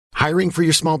Hiring for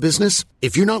your small business?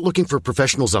 If you're not looking for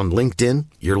professionals on LinkedIn,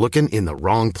 you're looking in the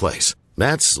wrong place.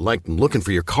 That's like looking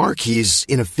for your car keys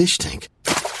in a fish tank.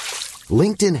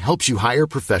 LinkedIn helps you hire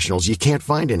professionals you can't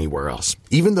find anywhere else,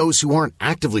 even those who aren't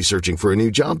actively searching for a new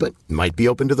job but might be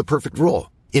open to the perfect role.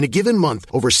 In a given month,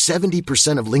 over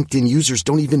 70% of LinkedIn users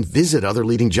don't even visit other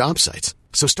leading job sites.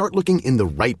 So start looking in the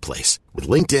right place. With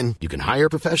LinkedIn, you can hire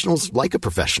professionals like a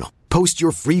professional. Post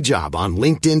your free job on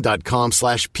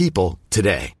linkedin.com/people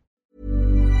today.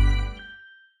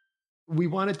 We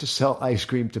wanted to sell ice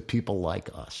cream to people like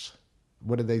us.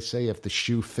 What do they say? If the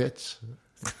shoe fits?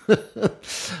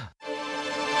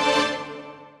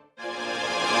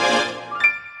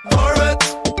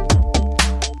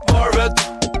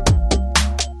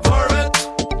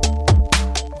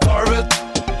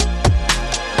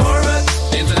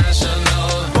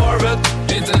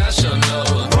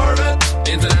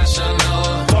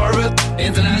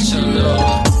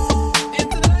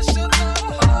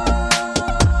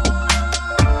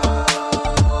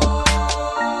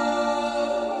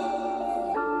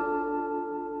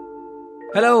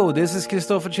 Hello, this is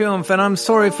Christopher Triumph, and I'm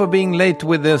sorry for being late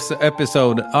with this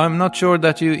episode. I'm not sure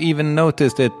that you even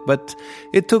noticed it, but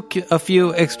it took a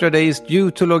few extra days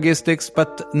due to logistics,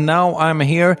 but now I'm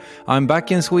here. I'm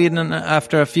back in Sweden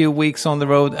after a few weeks on the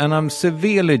road, and I'm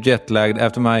severely jet-lagged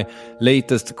after my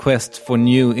latest quest for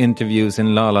new interviews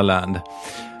in La La Land.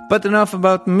 But enough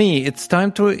about me. It's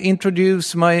time to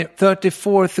introduce my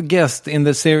 34th guest in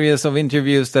the series of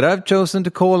interviews that I've chosen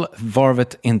to call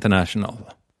Varvet International.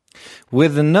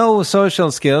 With no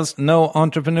social skills, no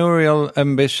entrepreneurial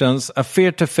ambitions, a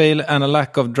fear to fail and a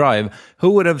lack of drive,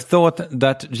 who would have thought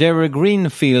that Jerry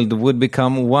Greenfield would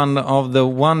become one of the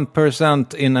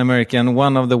 1% in America and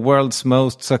one of the world's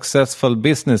most successful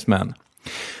businessmen?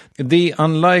 The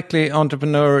unlikely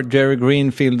entrepreneur Jerry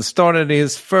Greenfield started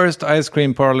his first ice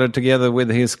cream parlor together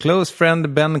with his close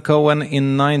friend Ben Cohen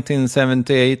in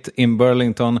 1978 in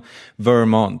Burlington,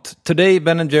 Vermont. Today,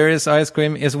 Ben & Jerry's ice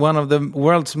cream is one of the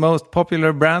world's most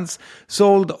popular brands,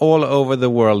 sold all over the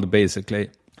world, basically.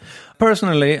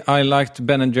 Personally, I liked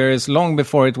Ben & Jerry's long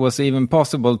before it was even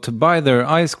possible to buy their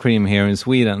ice cream here in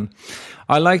Sweden.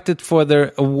 I liked it for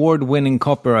their award-winning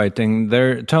copywriting.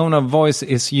 Their tone of voice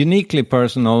is uniquely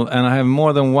personal, and I have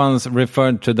more than once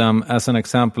referred to them as an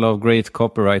example of great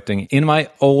copywriting in my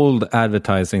old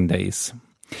advertising days.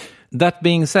 That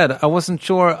being said, I wasn't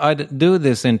sure I'd do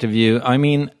this interview. I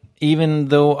mean, even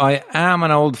though I am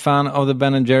an old fan of the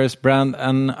Ben & Jerry's brand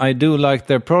and I do like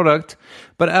their product,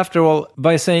 but after all,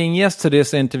 by saying yes to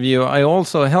this interview, I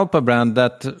also help a brand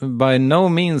that by no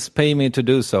means pay me to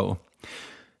do so.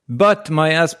 But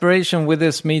my aspiration with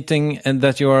this meeting and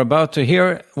that you are about to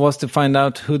hear was to find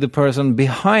out who the person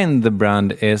behind the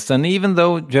brand is. And even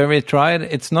though Jerry tried,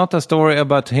 it's not a story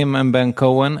about him and Ben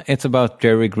Cohen, it's about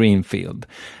Jerry Greenfield.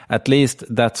 At least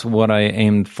that's what I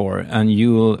aimed for, and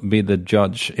you'll be the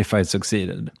judge if I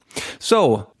succeeded.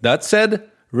 So, that said,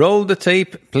 roll the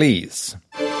tape, please.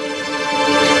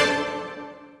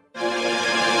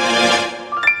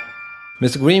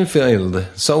 Mr. Greenfield,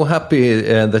 so happy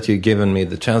that you've given me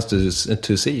the chance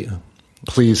to see you.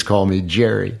 Please call me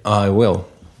Jerry. I will,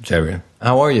 Jerry.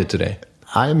 How are you today?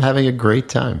 I'm having a great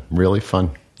time. Really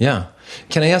fun. Yeah.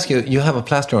 Can I ask you, you have a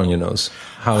plaster on your nose.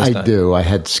 How is that? I do. I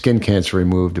had skin cancer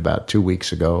removed about 2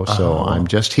 weeks ago, so I'm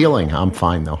just healing. I'm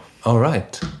fine, though. All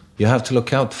right. You have to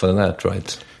look out for that,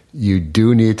 right? You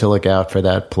do need to look out for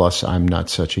that. Plus, I'm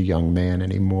not such a young man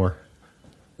anymore.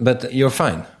 But you're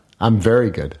fine? I'm very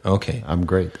good. Okay. I'm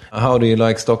great. How do you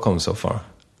like Stockholm so far?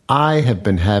 I have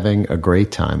been having a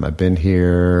great time. I've been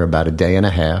here about a day and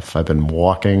a half. I've been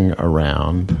walking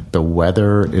around. The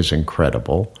weather is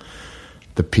incredible.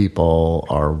 The people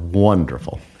are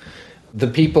wonderful. The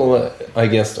people, I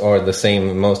guess, are the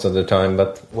same most of the time.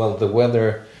 But, well, the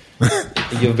weather,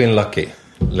 you've been lucky,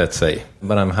 let's say.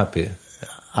 But I'm happy.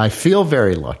 I feel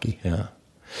very lucky. Yeah.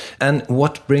 And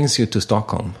what brings you to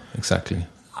Stockholm, exactly?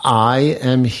 I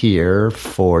am here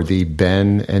for the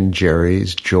Ben and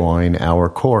Jerry's Join Our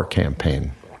Core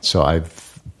campaign. So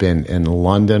I've been in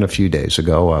London a few days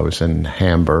ago. I was in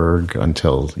Hamburg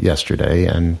until yesterday,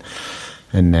 and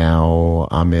now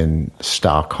I'm in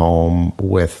Stockholm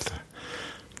with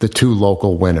the 2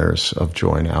 local winners of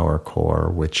Join Our Core,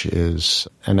 which is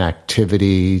an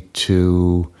activity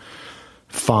to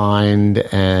find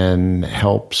and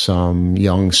help some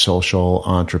young social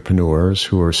entrepreneurs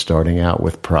who are starting out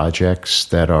with projects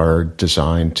that are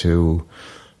designed to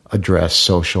address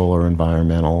social or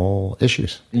environmental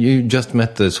issues. You just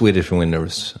met the Swedish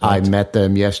winners. Right? I met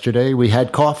them yesterday. We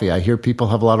had coffee. I hear people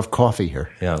have a lot of coffee here.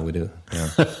 Yeah, we do. Yeah.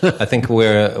 I think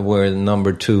we're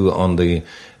number 2 on the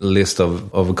list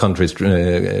of countries'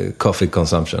 coffee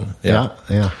consumption.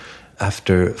 Yeah.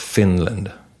 After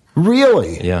Finland.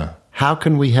 Really? Yeah. How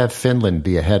can we have Finland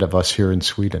be ahead of us here in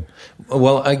Sweden?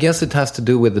 Well, I guess it has to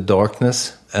do with the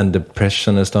darkness and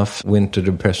depression and stuff, winter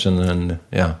depression, and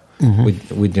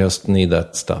we just need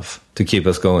that stuff to keep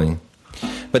us going.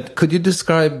 But could you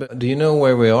describe, do you know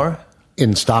where we are?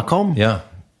 In Stockholm? Yeah.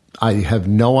 I have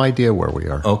no idea where we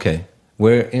are. Okay.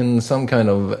 We're in some kind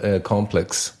of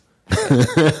complex.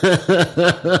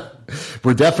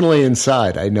 We're definitely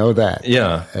inside. I know that.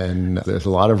 Yeah. And there's a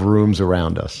lot of rooms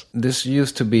around us. This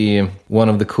used to be one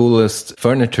of the coolest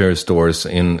furniture stores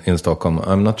in Stockholm.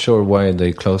 I'm not sure why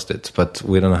they closed it, but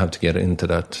we don't have to get into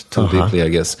that too deeply, I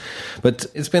guess. But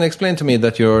it's been explained to me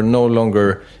that you're no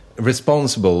longer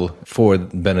responsible for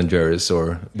Ben & Jerry's,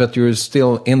 but you're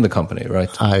still in the company, right?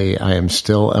 I am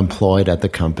still employed at the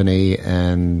company,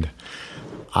 and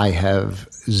I have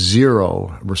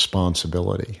zero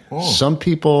responsibility. Oh. Some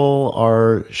people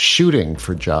are shooting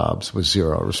for jobs with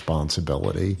zero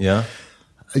responsibility. Yeah.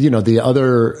 You know, the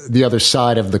other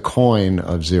side of the coin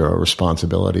of zero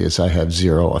responsibility is I have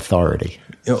zero authority.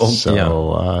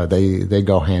 They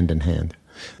go hand in hand.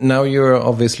 Now you're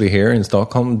obviously here in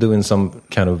Stockholm doing some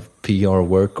kind of PR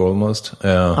work almost.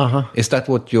 Is that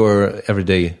what your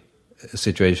everyday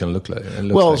situation looks like?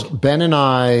 Ben and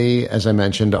I, as I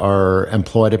mentioned, are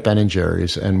employed at Ben &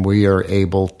 Jerry's, and we are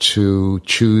able to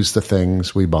choose the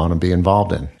things we want to be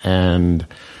involved in. And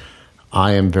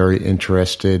I am very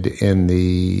interested in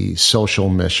the social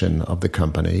mission of the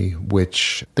company,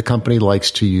 which the company likes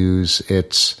to use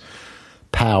its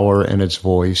power and its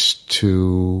voice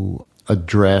to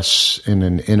address in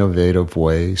an innovative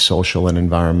way social and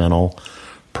environmental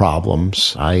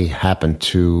problems. I happen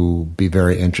to be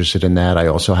very interested in that. I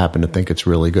also happen to think it's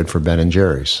really good for Ben &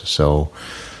 Jerry's. So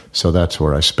that's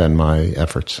where I spend my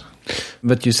efforts.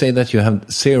 But you say that you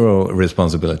have zero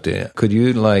responsibility. Could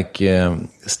you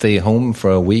stay home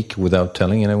for a week without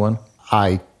telling anyone?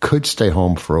 I could stay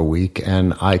home for a week,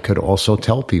 and I could also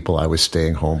tell people I was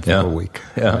staying home for a week.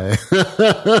 Yeah.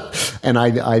 And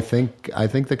I think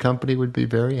the company would be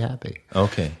very happy.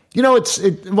 Okay. You know, it's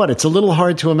a little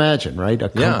hard to imagine, right? A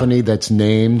company that's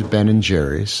named Ben &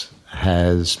 Jerry's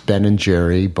has Ben &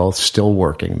 Jerry both still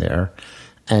working there,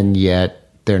 and yet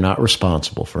they're not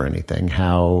responsible for anything.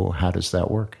 How does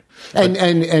that work? And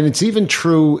it's even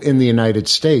true in the United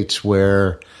States,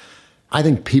 where I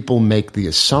think people make the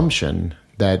assumption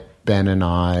that Ben and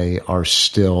I are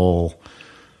still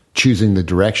choosing the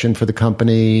direction for the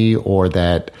company, or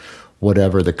that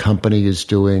whatever the company is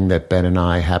doing, that Ben and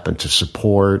I happen to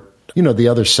support. You know, the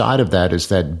other side of that is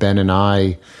that Ben and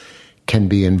I can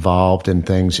be involved in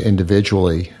things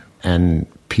individually, and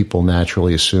people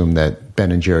naturally assume that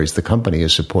Ben & Jerry's, the company,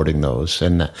 is supporting those.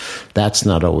 And that's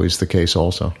not always the case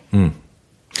also. Mm.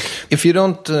 If you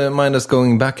don't mind us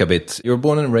going back a bit, you were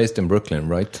born and raised in Brooklyn,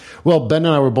 right? Well, Ben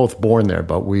and I were both born there,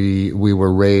 but we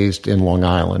were raised in Long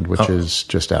Island, which is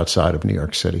just outside of New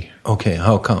York City. Okay,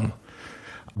 how come?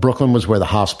 Brooklyn was where the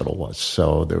hospital was,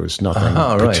 so there was nothing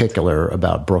particular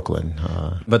about Brooklyn.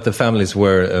 But the families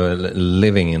were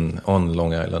living on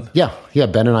Long Island? Yeah.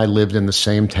 Ben and I lived in the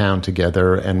same town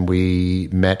together, and we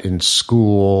met in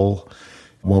school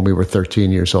when we were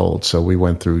 13 years old. So we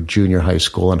went through junior high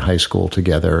school and high school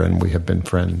together, and we have been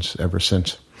friends ever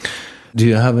since. Do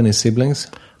you have any siblings?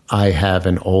 I have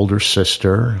an older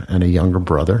sister and a younger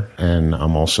brother, and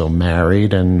I'm also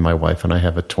married, and my wife and I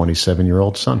have a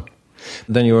 27-year-old son.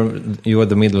 Then you are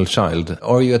the middle child.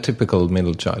 Are you a typical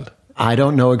middle child? I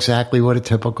don't know exactly what a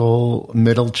typical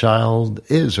middle child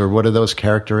is, or what are those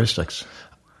characteristics.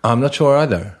 I'm not sure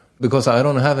either, because I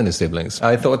don't have any siblings.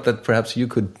 I thought that perhaps you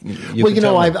could.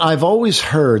 I've always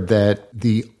heard that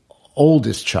the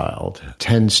oldest child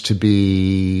tends to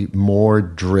be more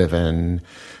driven.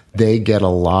 They get a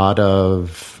lot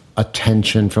of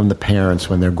attention from the parents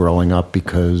when they're growing up,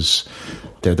 because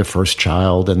they're the first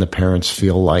child, and the parents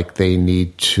feel like they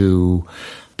need to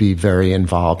be very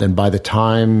involved. And by the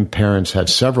time parents have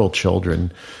several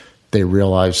children, they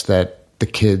realize that the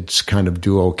kids kind of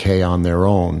do okay on their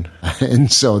own.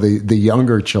 And so the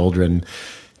younger children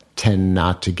tend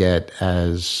not to get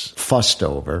as fussed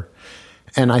over.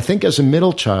 And I think as a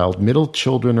middle child, middle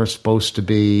children are supposed to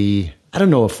be, I don't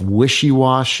know if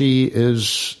wishy-washy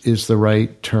is the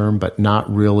right term, but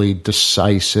not really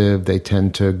decisive. They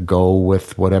tend to go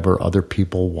with whatever other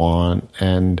people want.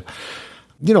 And,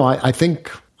 I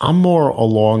think I'm more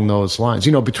along those lines.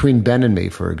 Between Ben and me,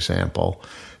 for example,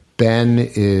 Ben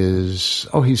is,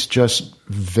 he's just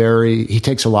he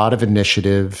takes a lot of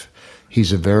initiative.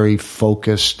 He's a very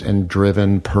focused and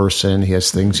driven person. He has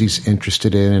things he's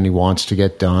interested in and he wants to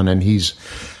get done. And he's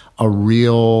a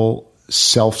real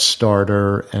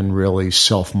self-starter and really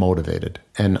self-motivated.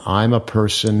 And I'm a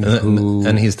person who...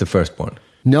 And he's the firstborn?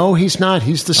 No, he's not.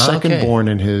 He's the second-born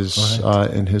in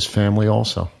his family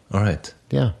also. All right.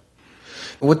 Yeah.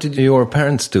 What did your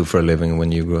parents do for a living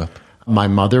when you grew up? My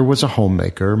mother was a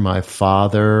homemaker. My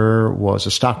father was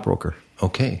a stockbroker.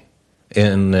 Okay.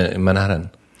 In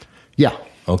Manhattan? Yeah.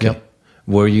 Okay. Yep.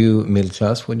 Were you middle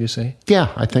class, would you say?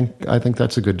 Yeah, I think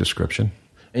that's a good description.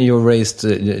 And you were raised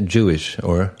Jewish,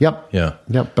 or? Yep. Yeah.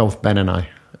 Yep, both Ben and I.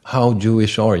 How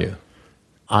Jewish are you?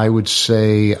 I would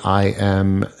say I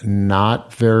am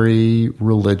not very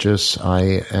religious.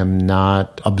 I am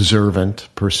not observant,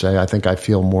 per se. I think I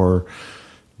feel more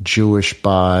Jewish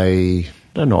by, I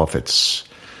don't know if it's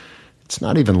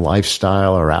not even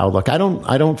lifestyle or outlook. I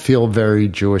don't feel very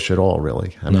Jewish at all,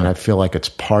 really. I mean, I feel like it's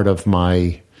part of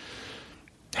my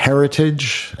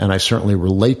heritage, and I certainly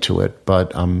relate to it.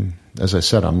 But as I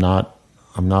said, I'm not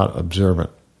observant.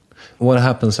 What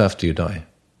happens after you die?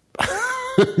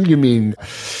 You mean,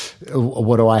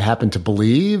 what do I happen to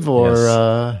believe? Or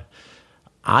yes.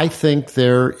 I think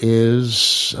there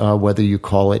is, whether you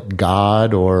call it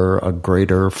God or a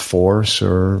greater force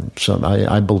or some,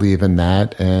 I believe in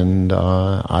that. And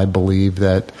I believe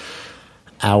that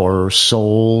our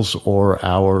souls or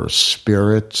our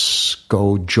spirits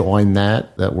go join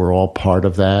that we're all part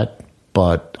of that.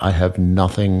 But I have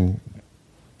nothing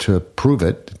to prove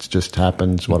it. It just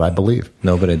happens what I believe.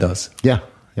 Nobody does. Yeah.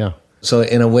 So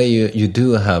in a way, you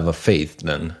do have a faith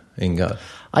then in God.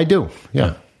 I do,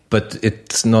 yeah. But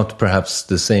it's not perhaps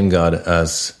the same God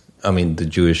as, the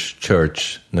Jewish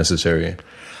church necessarily.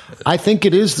 I think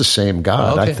it is the same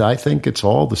God. Oh, okay. I think it's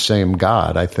all the same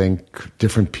God. I think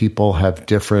different people have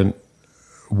different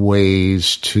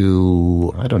ways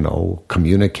to,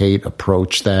 communicate,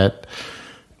 approach that.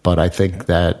 But I think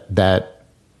that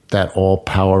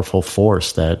all-powerful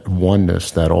force, that oneness,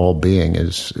 that all-being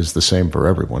is the same for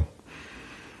everyone.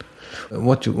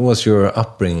 What was your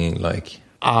upbringing like?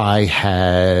 I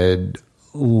had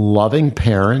loving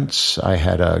parents. I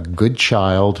had a good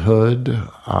childhood.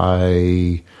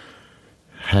 I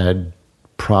had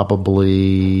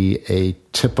probably a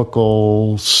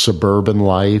typical suburban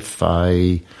life.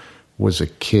 I was a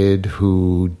kid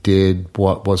who did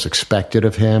what was expected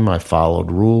of him. I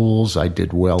followed rules. I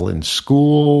did well in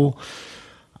school.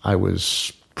 I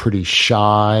was pretty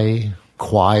shy,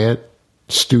 quiet,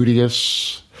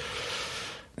 studious,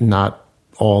 not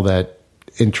all that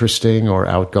interesting or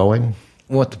outgoing.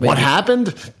 What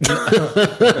happened?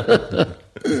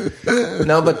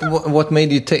 No, but what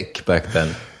made you tick back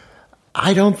then?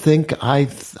 I don't think I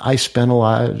spent a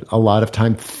lot of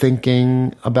time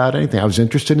thinking about anything. I was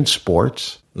interested in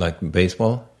sports. Like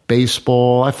baseball?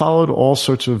 Baseball. I followed all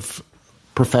sorts of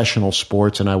professional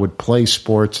sports, and I would play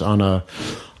sports on a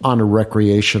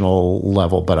recreational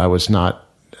level, but I was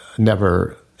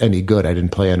never any good. I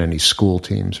didn't play on any school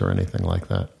teams or anything like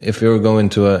that. If you were going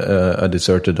to a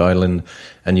deserted island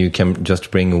and you can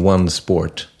just bring one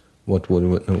sport, what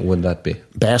would that be?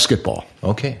 Basketball.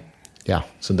 Okay. Yeah.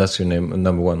 So that's your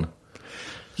number one.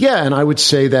 Yeah, and I would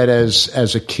say that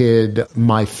as a kid,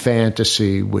 my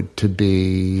fantasy would to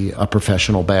be a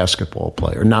professional basketball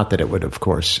player. Not that it would, of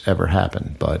course, ever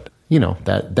happen, but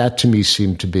that to me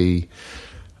seemed to be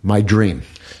my dream.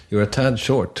 You're a tad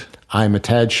short. I'm a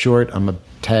tad short. I'm a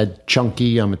tad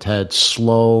chunky. I'm a tad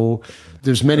slow.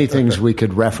 There's many things we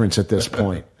could reference at this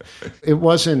point. It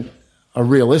wasn't a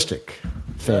realistic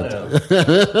fantasy.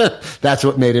 That's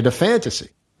what made it a fantasy.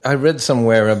 I read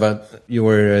somewhere about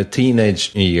your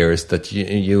teenage years that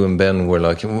you and Ben were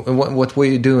like, what were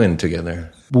you doing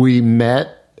together? We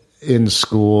met in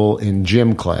school in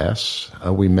gym class.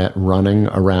 We met running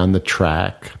around the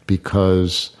track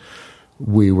because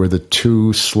we were the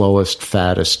two slowest,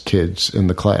 fattest kids in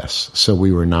the class. So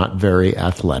we were not very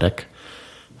athletic.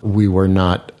 We were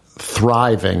not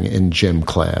thriving in gym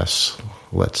class,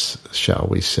 shall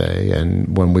we say.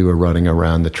 And when we were running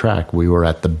around the track, we were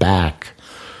at the back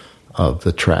of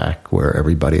the track where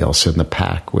everybody else in the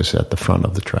pack was at the front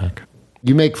of the track.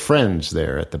 You make friends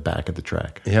there at the back of the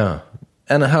track. Yeah.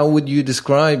 And how would you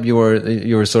describe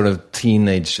your sort of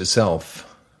teenage self?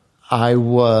 I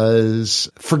was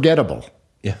forgettable.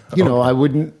 Yeah. I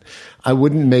wouldn't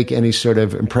make any sort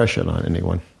of impression on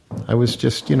anyone. I was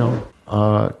just,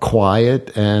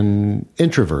 quiet and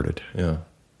introverted. Yeah.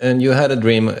 And you had a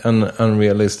dream, an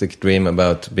unrealistic dream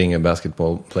about being a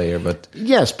basketball player, but...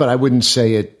 Yes, but I wouldn't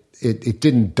say it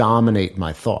didn't dominate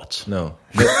my thoughts. No.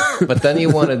 But then you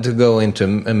wanted to go into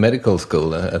a medical school.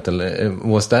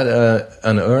 Was that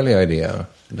an early idea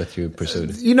that you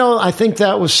pursued? You know, I think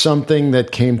that was something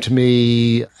that came to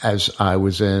me as I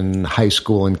was in high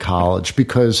school and college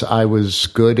because I was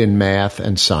good in math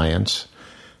and science.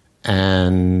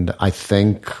 And I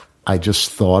think I just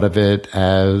thought of it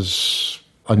as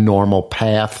a normal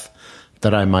path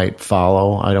that I might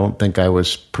follow. I don't think I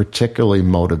was particularly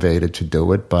motivated to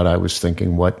do it, but I was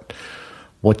thinking, what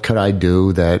could I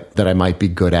do that I might be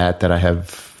good at, that I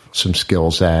have some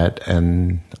skills at,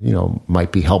 and, you know,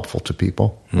 might be helpful to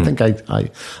people. I think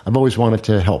I've always wanted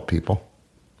to help people.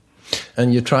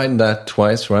 And you tried that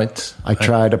twice, right? I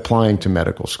tried applying to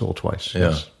medical school twice. Yeah.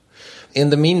 Yes. In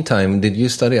the meantime, did you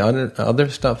study other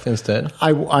stuff instead?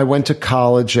 I went to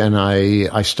college and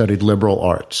I studied liberal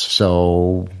arts.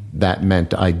 So that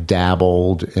meant I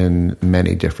dabbled in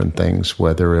many different things,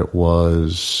 whether it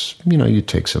was, you know, you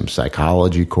take some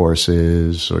psychology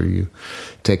courses or you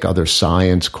take other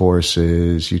science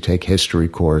courses, you take history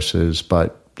courses,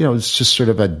 but, you know, it's just sort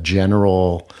of a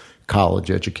general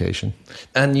college education.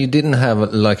 And you didn't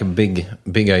have like a big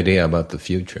idea about the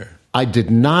future? I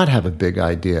did not have a big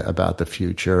idea about the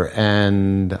future.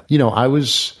 And, you know, I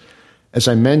was, as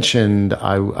I mentioned,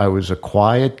 I was a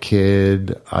quiet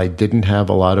kid. I didn't have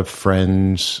a lot of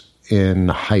friends in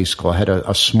high school. I had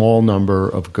a small number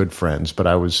of good friends, but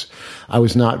I was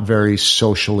not very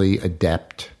socially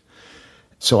adept.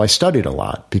 So I studied a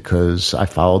lot because I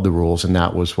followed the rules and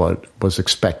that was what was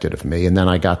expected of me. And then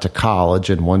I got to college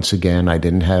and once again, I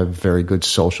didn't have very good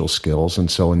social skills. And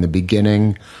so in the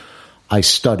beginning, I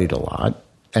studied a lot,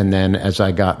 and then as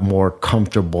I got more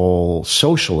comfortable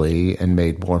socially and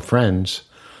made more friends,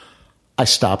 I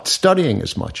stopped studying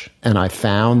as much. And I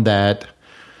found that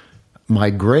my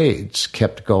grades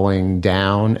kept going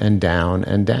down and down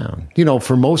and down. You know,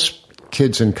 for most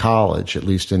kids in college, at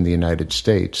least in the United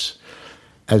States,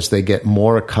 as they get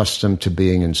more accustomed to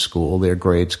being in school, their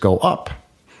grades go up.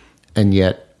 And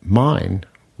yet mine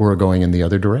were going in the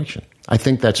other direction. I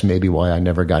think that's maybe why I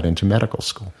never got into medical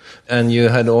school. And you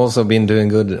had also been doing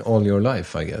good all your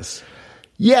life, I guess.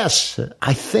 Yes,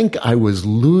 I think I was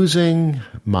losing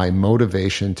my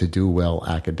motivation to do well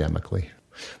academically.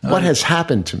 What has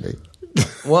happened to me?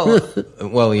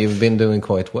 Well, you've been doing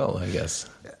quite well, I guess.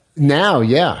 Now,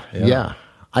 yeah.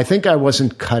 I think I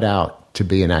wasn't cut out to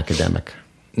be an academic.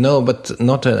 No, but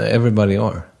not everybody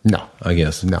are. No. I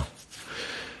guess. No.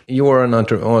 You were an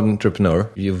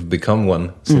entrepreneur. You've become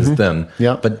one since then.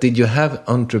 Yeah. But did you have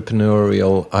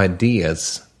entrepreneurial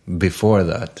ideas before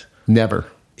that? Never.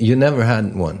 You never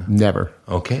had one? Never.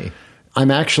 Okay.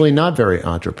 I'm actually not very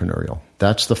entrepreneurial.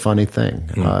 That's the funny thing.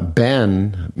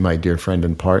 Ben, my dear friend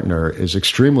and partner, is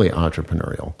extremely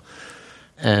entrepreneurial.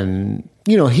 And,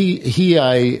 you know,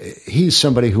 he's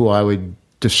somebody who I would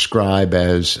describe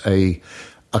as a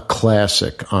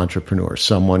classic entrepreneur,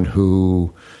 someone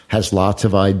who has lots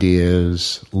of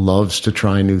ideas, loves to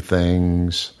try new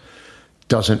things,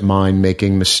 doesn't mind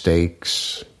making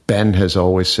mistakes. Ben has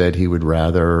always said he would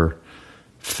rather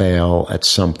fail at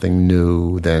something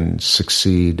new than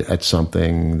succeed at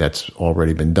something that's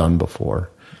already been done before.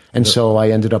 And so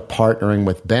I ended up partnering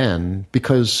with Ben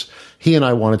because he and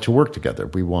I wanted to work together.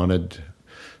 We wanted,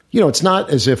 you know, it's not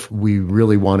as if we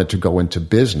really wanted to go into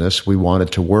business. We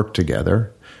wanted to work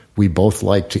together. We both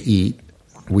like to eat.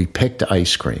 We picked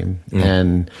ice cream,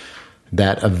 and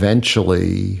that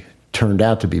eventually turned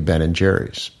out to be Ben &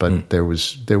 Jerry's. But there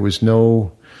was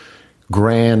no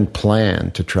grand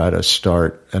plan to try to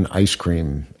start an ice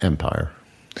cream empire.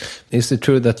 Is it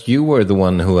true that you were the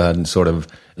one who had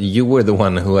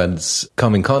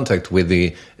come in contact with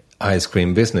the ice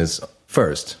cream business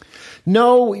first?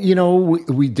 No, you know,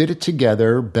 we did it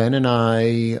together, Ben and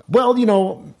I. Well, you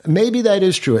know, maybe that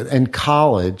is true. In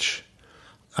college,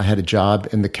 I had a job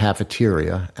in the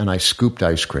cafeteria and I scooped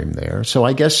ice cream there. So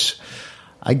I guess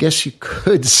you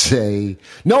could say,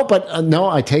 no,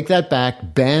 I take that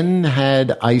back. Ben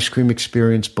had ice cream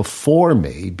experience before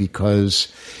me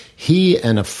because he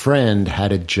and a friend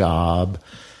had a job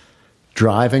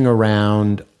driving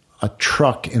around a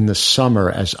truck in the summer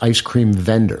as ice cream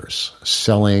vendors,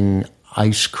 selling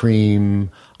ice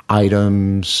cream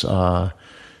items,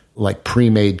 like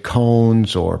pre-made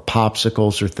cones or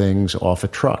popsicles or things off a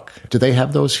truck. Do they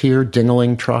have those here?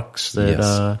 Dingling trucks?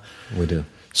 Yes, we do.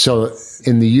 So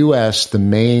in the U.S., the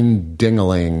main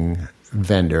dingling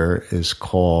vendor is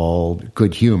called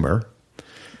Good Humor.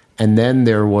 And then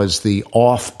there was the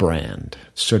off-brand,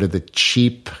 sort of the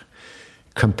cheap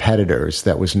competitors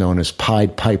that was known as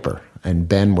Pied Piper. And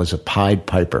Ben was a Pied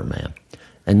Piper man.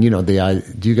 And,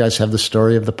 do you guys have the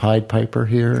story of the Pied Piper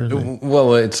here?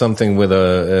 Well, it's something with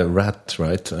a rat,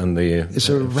 right? And the is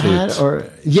it a rat or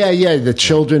the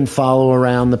children follow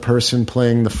around the person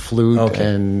playing the flute,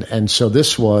 and so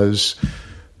this was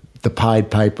the Pied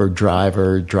Piper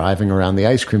driver driving around the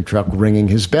ice cream truck, ringing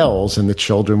his bells, and the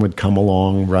children would come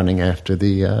along running after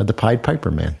the Pied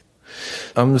Piper man.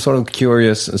 I'm sort of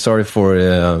curious. Sorry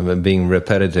for being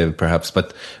repetitive, perhaps,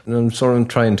 but I'm sort of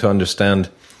trying to understand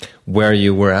where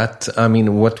you were at. I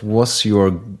mean, what was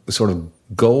your sort of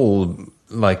goal,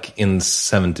 like in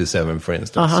 77, for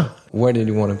instance? Where did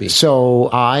you want to be? So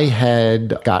I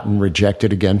had gotten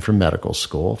rejected again from medical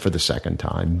school for the second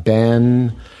time.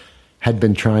 Ben had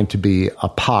been trying to be a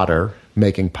potter,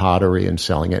 making pottery and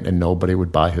selling it, and nobody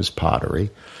would buy his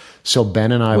pottery. So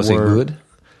Ben and I Was he good?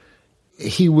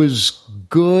 He was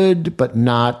good, but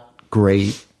not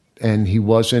great, and he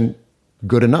wasn't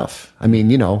good enough. I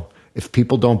mean, if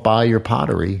people don't buy your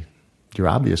pottery, you're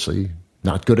obviously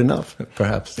not good enough.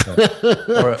 Perhaps.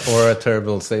 or a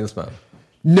terrible salesman.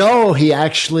 No, he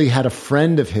actually had a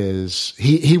friend of his.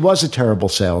 He was a terrible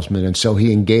salesman, and so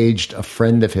he engaged a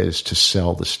friend of his to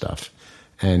sell the stuff.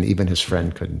 And even his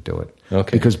friend couldn't do it.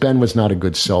 Okay. Because Ben was not a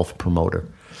good self-promoter.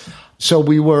 So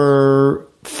we were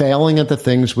failing at the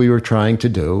things we were trying to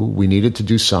do. We needed to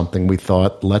do something. We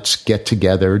thought, let's get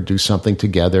together, do something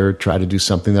together, try to do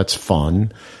something that's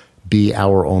fun, be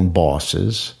our own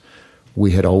bosses. We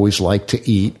had always liked to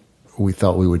eat. We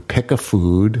thought we would pick a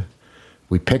food.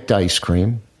 We picked ice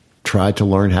cream, tried to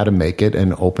learn how to make it,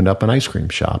 and opened up an ice cream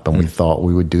shop. And we thought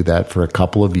we would do that for a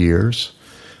couple of years.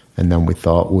 And then we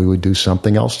thought we would do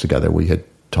something else together. We had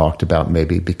talked about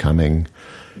maybe becoming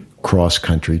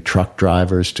cross-country truck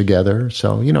drivers together.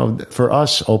 So, for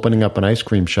us, opening up an ice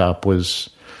cream shop was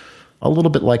a little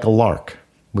bit like a lark.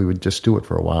 We would just do it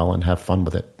for a while and have fun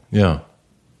with it. Yeah.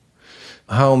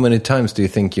 How many times do you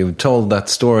think you've told that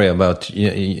story about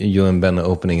you and Ben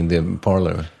opening the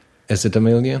parlor? Is it 1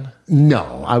 million?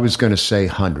 No, I was going to say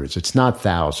hundreds. It's not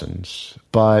thousands.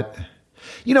 But,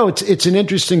 it's an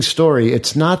interesting story.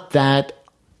 It's not that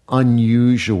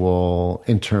unusual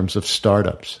in terms of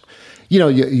startups.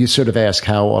 You sort of ask,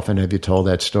 how often have you told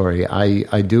that story?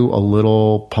 I do a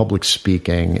little public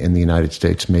speaking in the United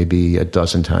States, maybe a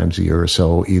dozen times a year or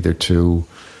so, either to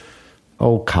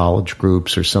college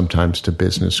groups or sometimes to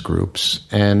business groups.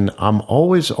 And I'm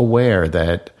always aware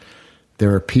that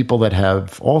there are people that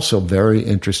have also very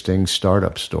interesting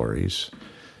startup stories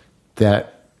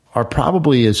that are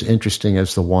probably as interesting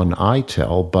as the one I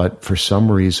tell, but for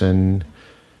some reason,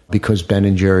 because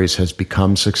Ben & Jerry's has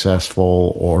become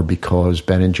successful, or because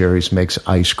Ben & Jerry's makes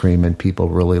ice cream and people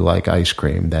really like ice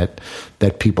cream, that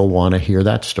people want to hear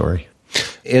that story.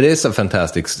 It is a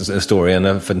fantastic story and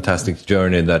a fantastic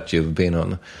journey that you've been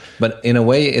on. But in a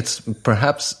way, it's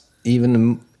perhaps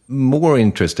even more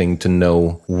interesting to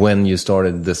know when you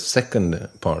started the second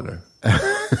parlor.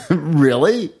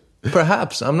 Really?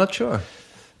 Perhaps. I'm not sure.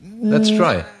 Let's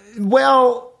try.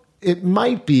 Well, it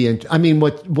might be. I mean,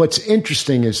 what's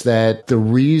interesting is that the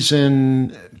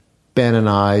reason Ben and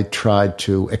I tried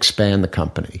to expand the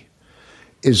company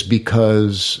is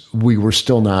because we were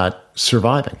still not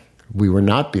surviving. We were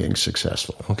not being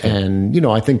successful. Okay. And,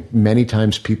 I think many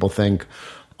times people think,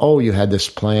 you had this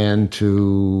plan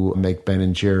to make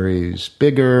Ben & Jerry's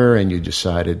bigger, and you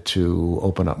decided to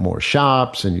open up more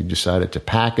shops, and you decided to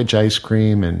package ice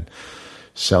cream and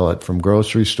sell it from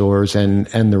grocery stores. And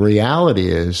the reality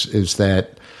is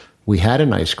that we had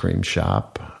an ice cream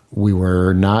shop. We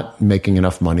were not making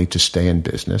enough money to stay in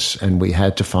business, and we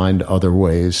had to find other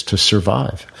ways to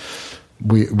survive.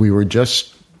 We were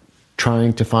just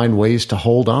trying to find ways to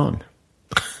hold on.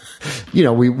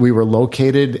 We were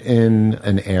located in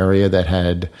an area that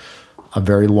had a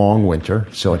very long winter,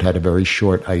 so it had a very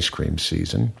short ice cream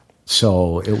season.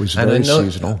 So it was very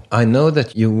seasonal. I know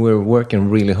that you were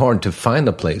working really hard to find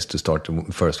a place to start the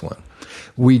first one.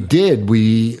 We did.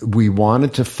 We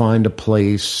wanted to find a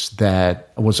place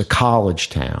that was a college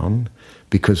town,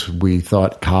 because we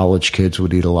thought college kids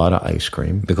would eat a lot of ice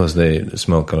cream. Because they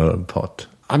smoke a lot of pot.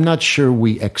 I'm not sure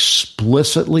we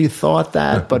explicitly thought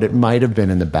that, but it might have been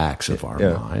in the backs of our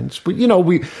minds. But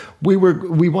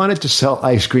we wanted to sell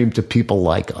ice cream to people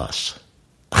like us.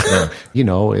 Yeah.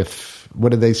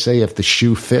 What do they say? If the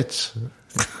shoe fits.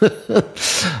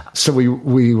 So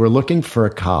we were looking for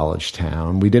a college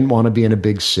town. We didn't want to be in a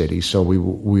big city, so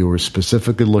we were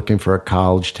specifically looking for a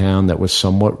college town that was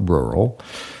somewhat rural.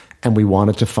 And we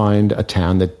wanted to find a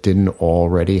town that didn't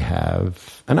already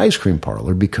have an ice cream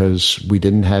parlor, because we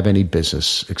didn't have any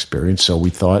business experience. So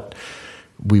we thought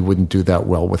we wouldn't do that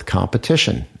well with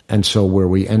competition. And so where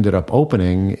we ended up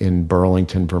opening in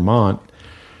Burlington, Vermont,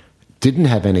 didn't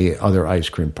have any other ice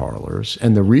cream parlors.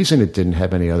 And the reason it didn't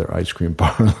have any other ice cream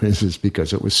parlors is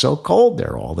because it was so cold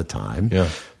there all the time. Yeah.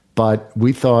 But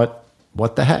we thought,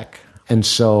 what the heck? And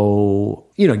so,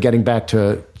 getting back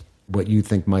to what you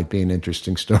think might be an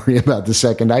interesting story about the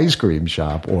second ice cream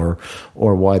shop or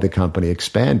why the company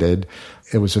expanded,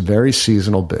 it was a very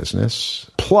seasonal business.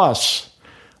 Plus,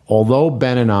 although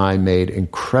Ben and I made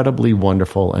incredibly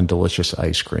wonderful and delicious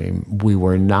ice cream, we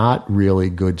were not really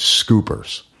good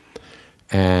scoopers.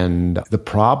 And the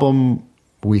problem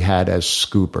we had as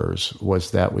scoopers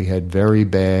was that we had very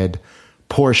bad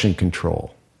portion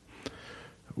control.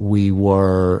 We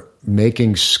were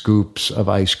making scoops of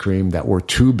ice cream that were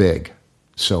too big.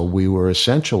 So we were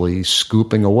essentially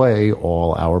scooping away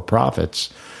all our profits.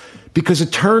 Because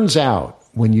it turns out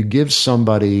when you give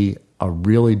somebody a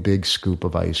really big scoop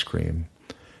of ice cream,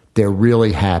 they're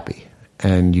really happy.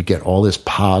 And you get all this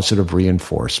positive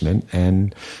reinforcement,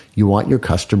 and you want your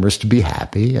customers to be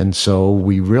happy. And so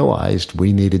we realized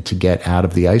we needed to get out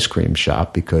of the ice cream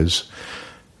shop because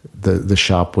the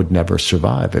shop would never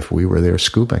survive if we were there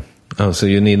scooping. Oh, so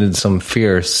you needed some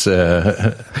fierce...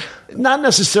 Not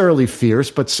necessarily fierce,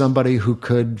 but somebody who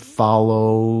could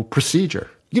follow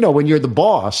procedure. When you're the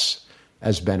boss,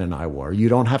 as Ben and I were, you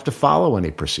don't have to follow any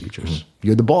procedures. Mm-hmm.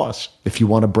 You're the boss. If you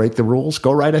want to break the rules,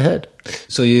 go right ahead.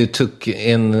 So you took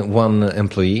in one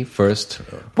employee first?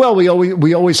 Well, we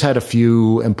always had a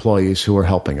few employees who were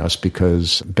helping us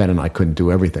because Ben and I couldn't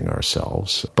do everything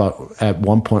ourselves. But at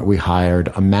one point, we hired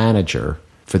a manager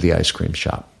for the ice cream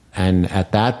shop. And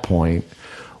at that point,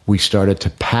 we started to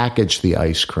package the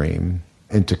ice cream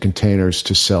into containers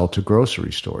to sell to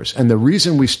grocery stores. And the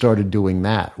reason we started doing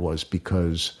that was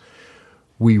because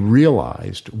we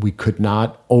realized we could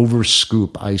not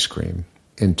overscoop ice cream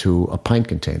into a pint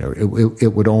container.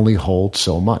 It would only hold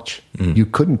so much. Mm. You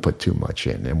couldn't put too much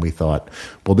in. And we thought,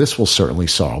 well, this will certainly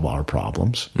solve our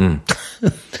problems. Mm.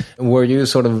 Were you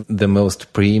sort of the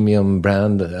most premium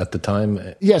brand at the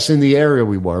time? Yes, in the area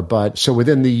we were. But so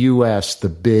within the U.S., the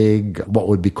big, what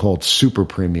would be called super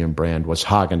premium brand was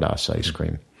Häagen-Dazs ice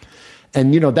cream.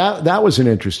 And, that was an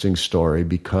interesting story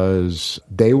because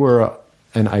they were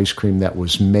an ice cream that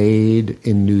was made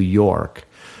in New York,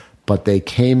 but they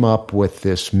came up with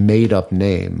this made-up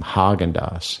name,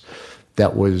 Häagen-Dazs,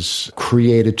 that was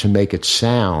created to make it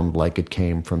sound like it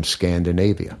came from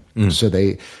Scandinavia. Mm. So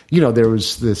they, there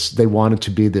was this, they wanted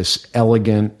to be this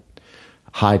elegant,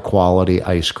 high-quality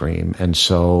ice cream, and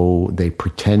so they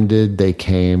pretended they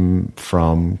came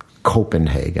from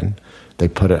Copenhagen. They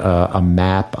put a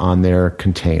map on their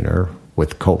container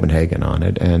with Copenhagen on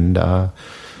it, and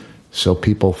so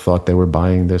people thought they were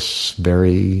buying this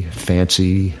very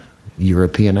fancy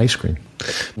European ice cream.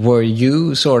 Were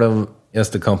you sort of,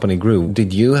 as the company grew,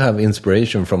 did you have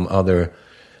inspiration from other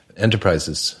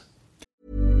enterprises?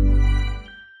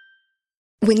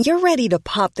 When you're ready to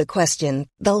pop the question,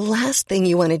 the last thing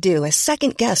you want to do is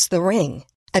second-guess the ring.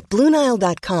 At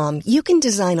BlueNile.com, you can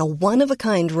design a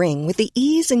one-of-a-kind ring with the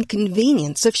ease and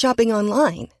convenience of shopping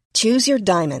online. Choose your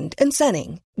diamond and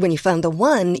setting. When you find the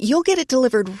one, you'll get it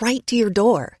delivered right to your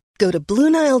door. Go to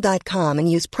BlueNile.com and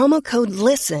use promo code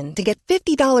LISTEN to get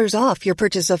 $50 off your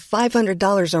purchase of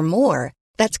 $500 or more.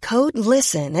 That's code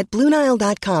LISTEN at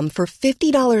BlueNile.com for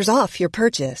 $50 off your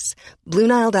purchase.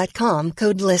 BlueNile.com,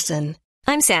 code LISTEN.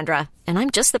 I'm Sandra, and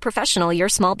I'm just the professional your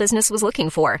small business was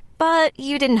looking for. But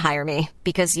you didn't hire me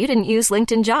because you didn't use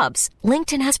LinkedIn Jobs.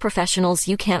 LinkedIn has professionals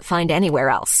you can't find anywhere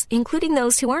else, including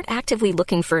those who aren't actively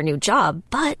looking for a new job,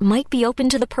 but might be open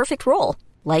to the perfect role,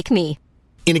 like me.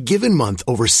 In a given month,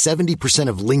 over 70%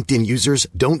 of LinkedIn users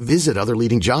don't visit other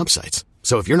leading job sites.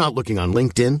 So if you're not looking on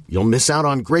LinkedIn, you'll miss out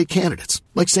on great candidates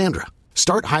like Sandra.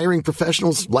 Start hiring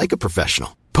professionals like a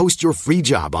professional. Post your free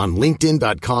job on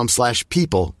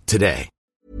linkedin.com/people today.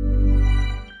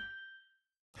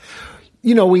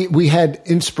 We had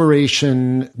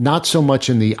inspiration not so much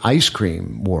in the ice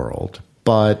cream world,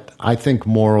 but I think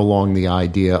more along the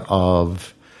idea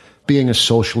of being a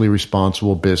socially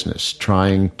responsible business,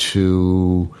 trying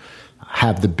to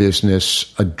have the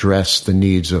business address the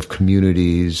needs of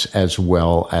communities as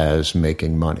well as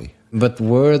making money. But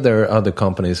were there other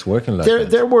companies working like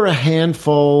that? There were a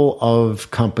handful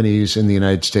of companies in the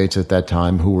United States at that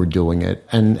time who were doing it,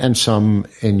 and some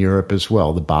in Europe as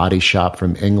well. The Body Shop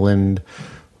from England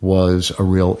was a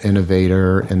real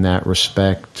innovator in that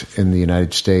respect. In the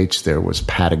United States, there was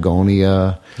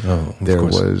Patagonia. There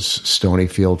was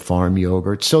Stonyfield Farm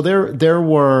Yogurt. So there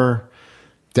were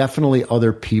definitely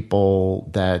other people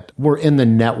that were in the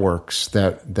networks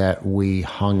that we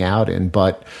hung out in.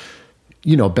 But,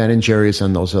 Ben & Jerry's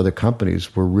and those other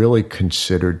companies were really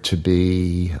considered to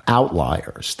be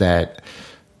outliers, that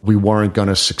we weren't going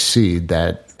to succeed,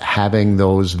 that having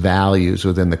those values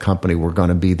within the company were going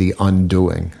to be the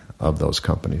undoing of those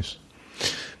companies.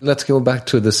 Let's go back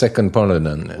to the second parlor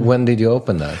then. When did you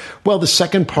open that? Well, the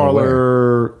second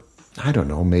parlor, I don't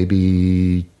know,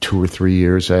 maybe 2 or 3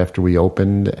 years after we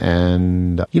opened.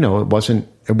 And, you know, it wasn't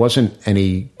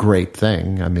any great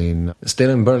thing. I mean... Still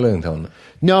in Burlington?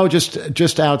 No,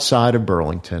 just outside of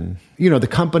Burlington. You know, the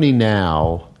company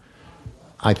now,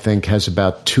 I think, has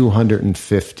about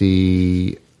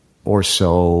 250 or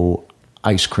so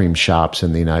ice cream shops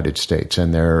in the United States,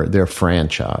 and they're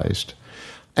franchised.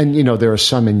 And, you know, there are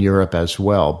some in Europe as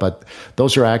well, but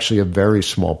those are actually a very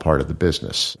small part of the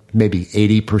business. Maybe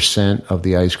 80% of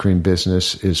the ice cream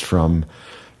business is from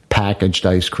packaged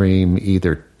ice cream,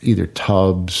 either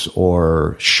tubs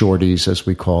or shorties, as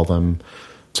we call them.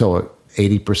 So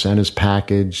 80% is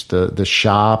packaged. The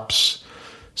shops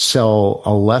sell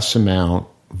a less amount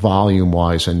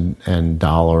volume-wise and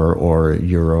dollar or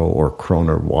euro or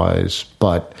kroner-wise,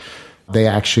 but they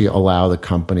actually allow the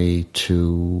company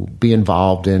to be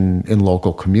involved in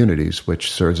local communities,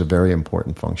 which serves a very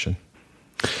important function.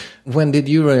 When did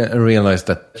you realize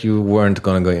that you weren't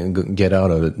going to get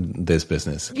out of this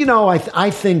business? You know, I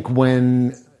think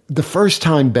when the first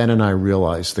time Ben and I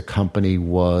realized the company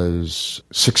was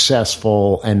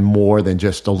successful and more than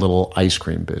just a little ice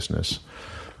cream business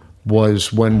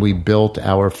was when we built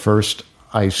our first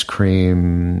ice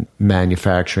cream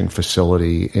manufacturing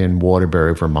facility in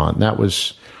Waterbury, Vermont. And that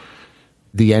was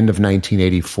the end of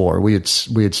 1984. We had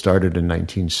started in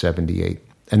 1978.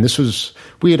 And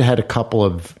we had a couple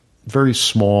of very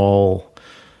small,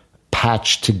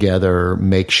 patched together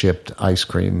makeshift ice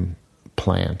cream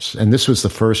plants. And this was the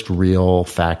first real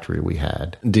factory we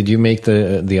had. Did you make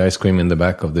the ice cream in the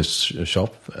back of this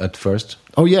shop at first?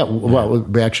 Oh, yeah. Well,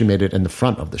 we actually made it in the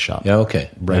front of the shop. Yeah, okay.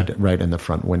 Right in the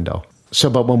front window. So,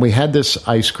 but when we had this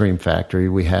ice cream factory,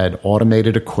 we had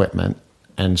automated equipment.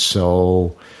 And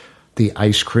so the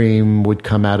ice cream would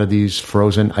come out of these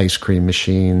frozen ice cream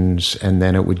machines, and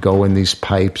then it would go in these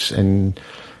pipes and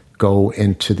go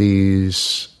into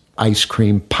these ice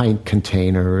cream pint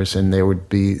containers, and they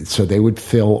would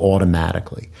fill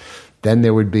automatically. Then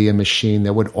there would be a machine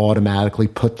that would automatically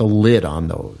put the lid on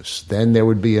those. Then there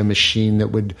would be a machine that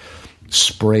would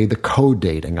spray the code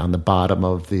dating on the bottom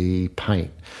of the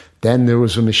pint. Then there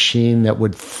was a machine that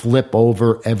would flip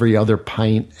over every other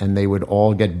pint, and they would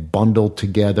all get bundled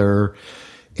together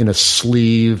in a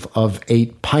sleeve of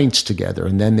 8 pints together.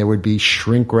 And then there would be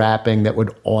shrink wrapping that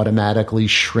would automatically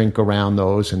shrink around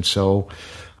those. And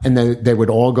then they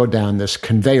would all go down this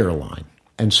conveyor line.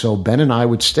 And so Ben and I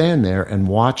would stand there and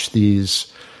watch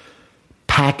these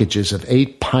packages of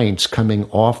 8 pints coming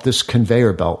off this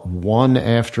conveyor belt, one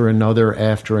after another,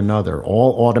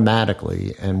 all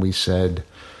automatically. And we said,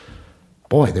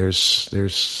 boy,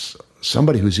 there's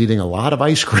somebody who's eating a lot of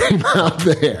ice cream out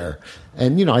there.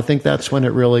 And, you know, I think that's when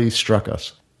it really struck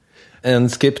us.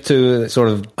 And skip to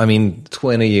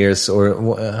 20 years,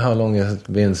 or how long has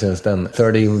it been since then?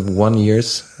 31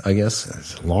 years, I guess.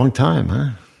 It's a long time, huh?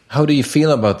 How do you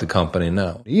feel about the company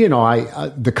now? You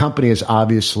know, the company is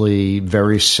obviously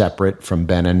very separate from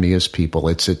Ben and me as people.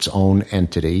 It's its own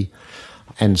entity.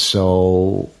 And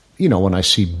so, you know, when I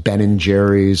see Ben &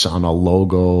 Jerry's on a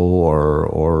logo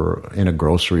or in a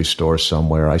grocery store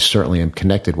somewhere, I certainly am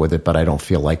connected with it, but I don't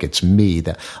feel like it's me.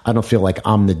 I don't feel like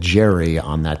I'm the Jerry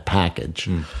on that package.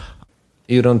 Mm.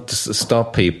 You don't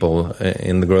stop people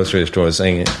in the grocery store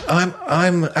saying,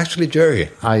 I'm actually Jerry.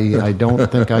 I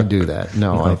don't think I do that.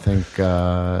 No. I think,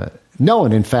 no.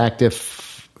 And in fact,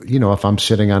 if I'm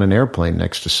sitting on an airplane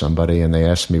next to somebody and they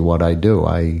ask me what I do,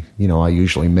 I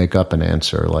usually make up an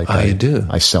answer like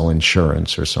I sell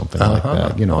insurance or something like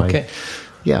that. Okay.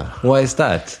 Yeah. Why is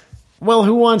that? Well,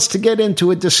 who wants to get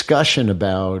into a discussion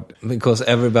about? Because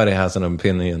everybody has an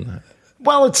opinion.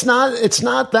 Well, it's not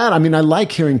that. I mean, I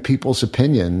like hearing people's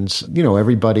opinions. You know,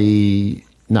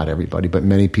 not everybody, but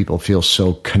many people feel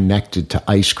so connected to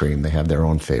ice cream. They have their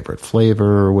own favorite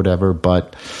flavor or whatever,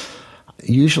 but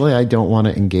usually I don't want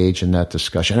to engage in that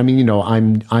discussion. I mean, you know,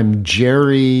 I'm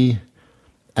Jerry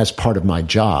as part of my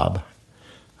job,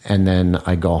 and then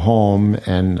I go home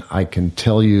and I can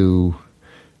tell you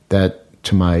that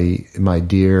to my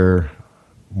dear,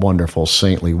 wonderful,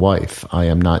 saintly wife, I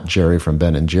am not Jerry from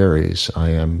Ben & Jerry's.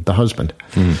 I am the husband.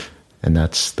 Mm. And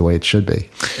that's the way it should be.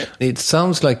 It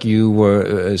sounds like you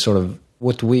were sort of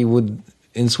what we would,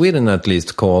 in Sweden at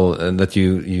least, call that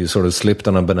you sort of slipped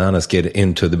on a banana skid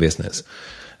into the business.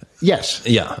 Yes.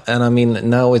 Yeah. And I mean,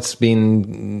 now it's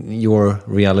been your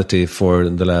reality for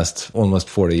the last almost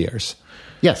 40 years.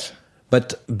 Yes.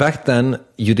 But back then,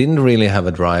 you didn't really have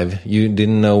a drive. You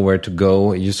didn't know where to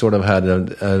go. You sort of had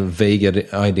a vague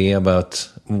idea about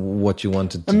what you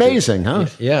wanted to Amazing, do. huh?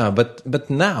 Yeah, but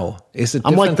now, is it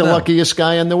different? I'm like the now? luckiest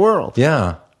guy in the world.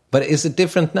 Yeah. But is it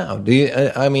different now? Do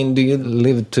you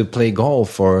live to play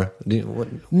golf or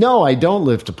No, I don't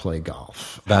live to play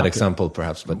golf. Bad example,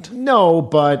 perhaps, but No,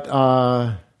 but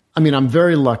I'm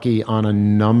very lucky on a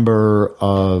number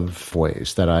of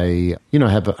ways that I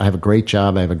have a great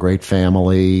job. I have a great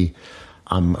family.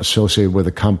 I'm associated with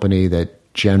a company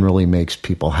that generally makes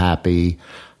people happy.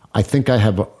 I think I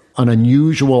have an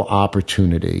unusual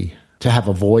opportunity to have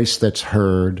a voice that's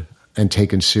heard and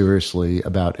taken seriously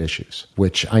about issues,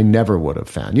 which I never would have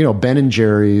found. Ben &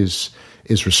 Jerry's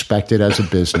is respected as a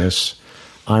business.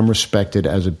 I'm respected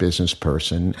as a business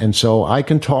person. And so I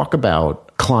can talk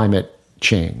about climate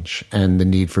change and the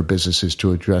need for businesses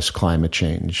to address climate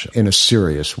change in a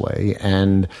serious way.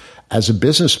 And as a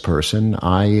business person,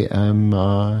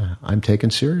 I'm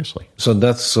taken seriously. So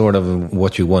that's sort of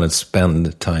what you want to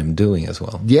spend time doing as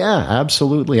well. Yeah,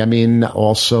 absolutely.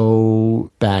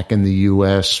 Also back in the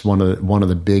U.S., one of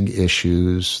the big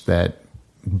issues that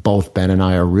both Ben and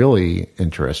I are really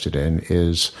interested in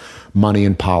is money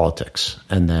in politics,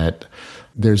 and that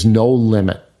there's no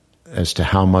limit as to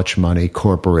how much money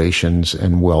corporations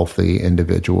and wealthy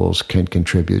individuals can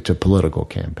contribute to political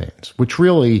campaigns, which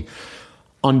really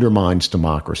undermines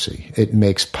democracy. It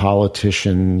makes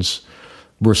politicians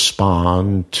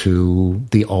respond to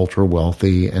the ultra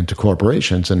wealthy and to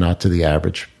corporations and not to the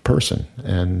average person.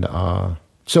 And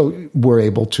so we're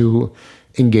able to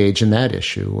engage in that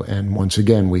issue. And once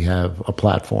again, we have a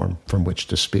platform from which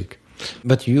to speak.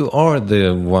 But you are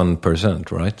the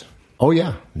 1%, right? Oh,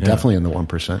 yeah, definitely in the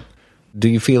 1%. Do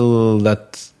you feel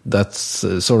that that's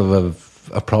sort of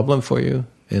a problem for you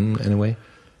in any way?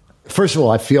 First of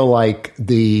all, I feel like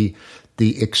the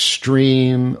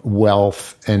extreme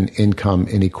wealth and income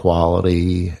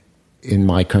inequality in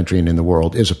my country and in the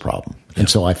world is a problem. Yeah. And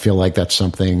so I feel like that's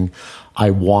something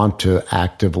I want to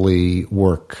actively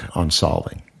work on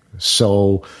solving.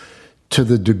 So to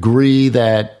the degree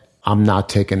that I'm not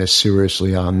taken as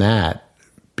seriously on that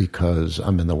because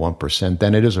I'm in the 1%,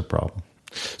 then it is a problem.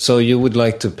 So you would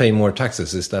like to pay more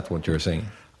taxes? Is that what you're saying?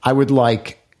 I would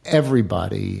like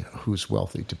everybody who's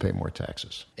wealthy to pay more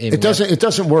taxes. It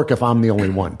doesn't work if I'm the only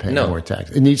one paying more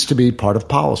taxes. It needs to be part of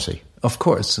policy. Of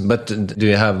course. But do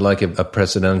you have like a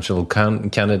presidential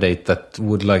candidate that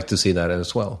would like to see that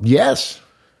as well? Yes.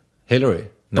 Hillary?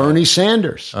 No. Bernie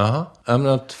Sanders. I'm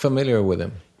not familiar with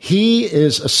him. He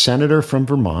is a senator from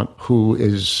Vermont who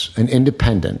is an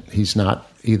independent. He's not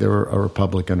either a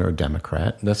Republican or a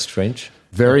Democrat. That's strange.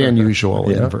 Very unusual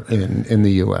in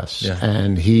the U.S. Yeah.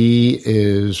 And he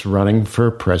is running for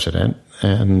president,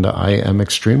 and I am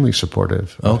extremely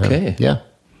supportive of him. Yeah.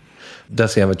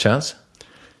 Does he have a chance?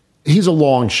 He's a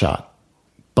long shot.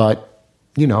 But,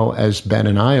 as Ben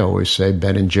and I always say,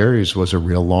 Ben & Jerry's was a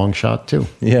real long shot, too.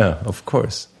 Yeah, of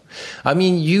course.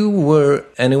 You were,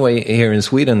 anyway, here in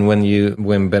Sweden,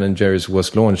 when Ben & Jerry's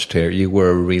was launched here, you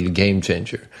were a real game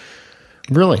changer.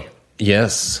 Really?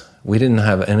 Yes. We didn't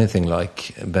have anything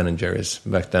like Ben & Jerry's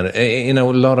back then, in a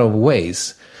lot of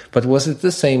ways. But was it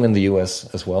the same in the U.S.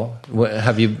 as well?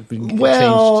 Have you changed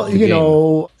the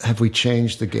game? Have we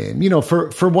changed the game?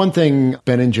 For one thing,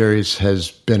 Ben & Jerry's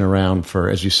has been around for,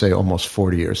 as you say, almost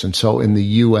 40 years. And so in the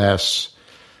U.S.,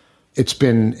 it's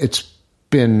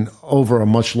been over a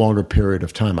much longer period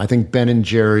of time. I think Ben &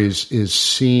 Jerry's is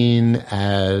seen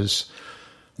as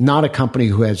not a company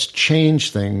who has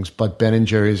changed things, but Ben &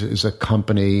 Jerry's is a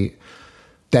company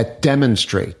that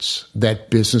demonstrates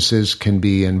that businesses can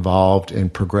be involved in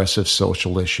progressive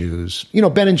social issues.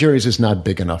 Ben & Jerry's is not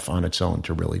big enough on its own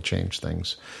to really change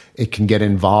things. It can get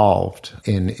involved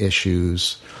in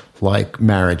issues like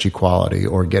marriage equality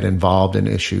or get involved in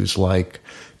issues like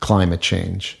climate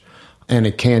change. And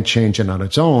it can't change it on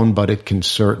its own, but it can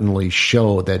certainly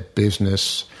show that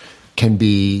business can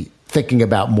be thinking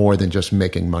about more than just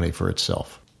making money for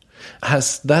itself.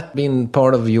 Has that been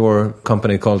part of your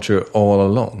company culture all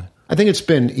along? I think it's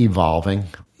been evolving.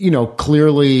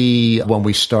 Clearly when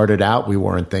we started out, we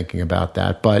weren't thinking about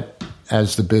that. But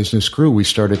as the business grew, we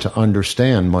started to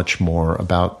understand much more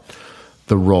about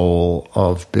the role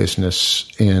of business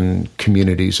in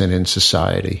communities and in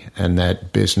society, and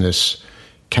that business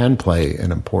can play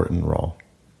an important role.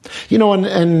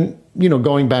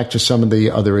 Going back to some of the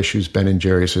other issues Ben &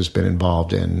 Jerry's has been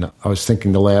involved in, I was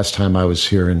thinking the last time I was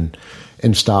here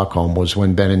in Stockholm was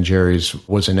when Ben & Jerry's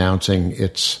was announcing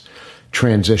its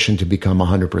transition to become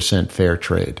 100% fair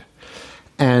trade.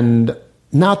 And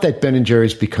Not that Ben &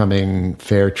 Jerry's becoming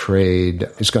fair trade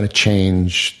is going to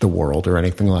change the world or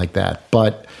anything like that,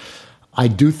 but I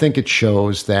do think it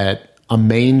shows that a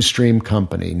mainstream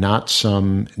company, not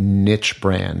some niche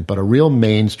brand, but a real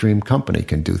mainstream company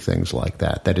can do things like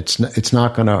that, that it's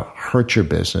not going to hurt your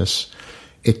business.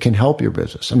 It can help your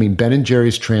business. I mean, Ben &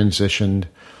 Jerry's transitioned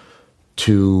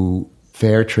to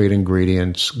fair trade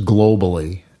ingredients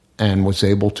globally and was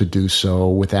able to do so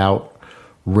without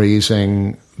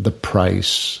raising the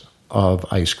price of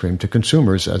ice cream to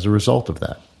consumers as a result of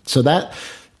that. So that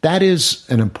is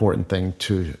an important thing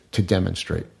to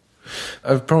demonstrate.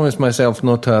 I've promised myself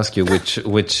not to ask you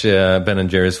which Ben &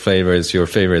 Jerry's flavor is your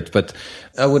favorite, but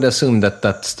I would assume that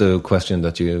that's the question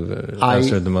that you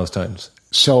answered the most times.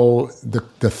 So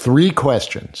the three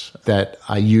questions that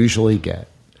I usually get,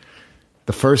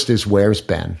 the first is, where's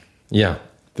Ben? Yeah.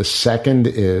 The second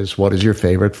is, what is your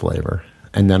favorite flavor?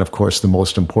 And then, of course, the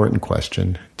most important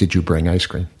question, did you bring ice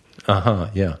cream?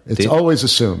 Yeah. It's always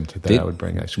assumed that I would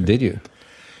bring ice cream. Did you?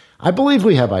 I believe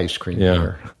we have ice cream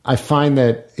here. I find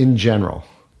that, in general,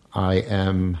 I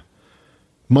am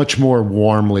much more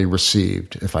warmly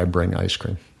received if I bring ice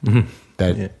cream. Mm-hmm.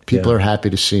 That people are happy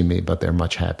to see me, but they're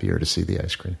much happier to see the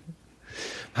ice cream.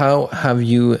 How have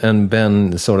you and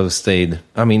Ben sort of stayed?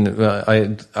 I mean,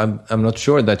 I'm not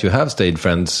sure that you have stayed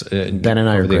friends. Ben and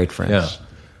I are great friends. Yeah.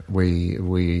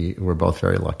 We're both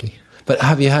very lucky. But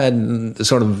have you had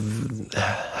sort of,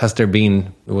 has there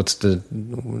been, what's the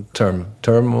term,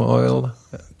 turmoil?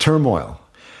 Turmoil.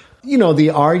 You know,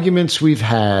 the arguments we've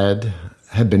had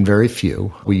have been very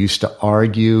few. We used to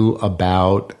argue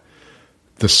about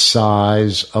the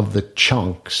size of the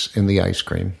chunks in the ice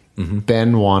cream. Mm-hmm.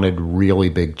 Ben wanted really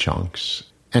big chunks.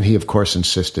 And he, of course,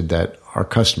 insisted that our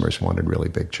customers wanted really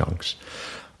big chunks.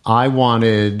 I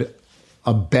wanted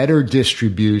a better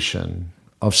distribution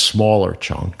of smaller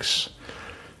chunks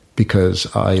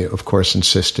because I, of course,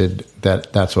 insisted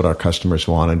that that's what our customers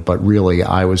wanted. But really,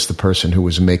 I was the person who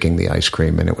was making the ice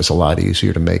cream, and it was a lot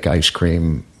easier to make ice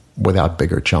cream without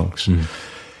bigger chunks. Mm.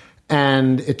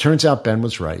 And it turns out Ben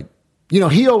was right. You know,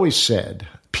 he always said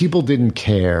people didn't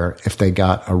care if they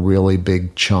got a really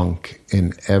big chunk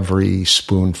in every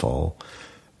spoonful,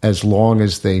 as long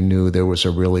as they knew there was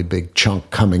a really big chunk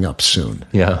coming up soon.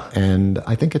 Yeah. And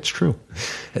I think it's true.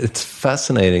 It's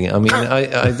fascinating. I mean,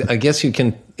 I guess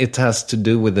it has to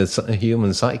do with the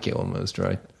human psyche almost,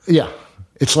 right? Yeah.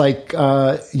 It's like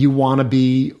you want to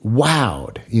be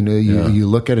wowed. You know, you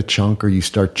look at a chunk or you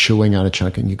start chewing on a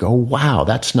chunk and you go, wow,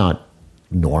 that's not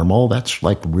normal. That's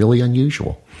like really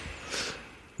unusual.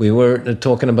 We were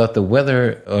talking about the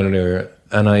weather earlier,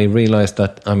 and I realized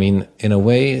that, I mean, in a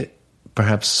way,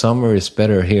 perhaps summer is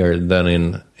better here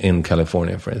than in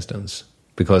California, for instance,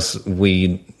 because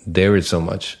we dare it so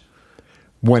much.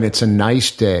 When it's a nice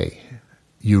day,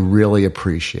 you really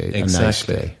appreciate a nice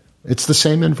day. It's the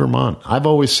same in Vermont. I've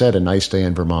always said a nice day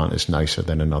in Vermont is nicer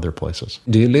than in other places.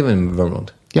 Do you live in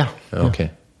Vermont? Yeah. Okay.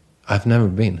 Yeah. I've never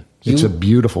been. It's a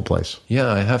beautiful place.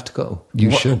 Yeah, I have to go. You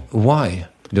should. Why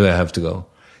do I have to go?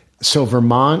 So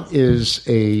Vermont is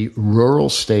a rural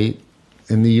state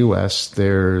in the U.S.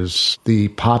 There's the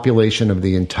population of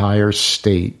the entire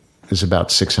state is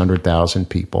about 600,000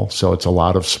 people. So it's a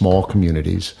lot of small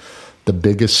communities. The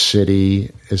biggest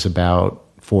city is about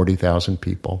 40,000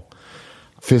 people.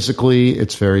 Physically,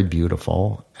 it's very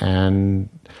beautiful. And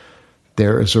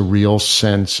there is a real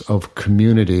sense of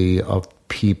community, of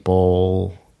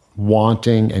people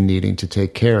wanting and needing to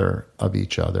take care of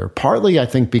each other. Partly, I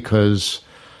think, because,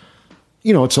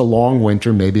 you know, it's a long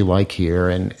winter, maybe like here,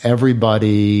 and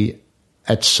everybody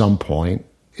at some point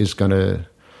is going to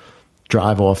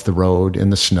drive off the road in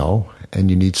the snow, and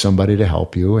you need somebody to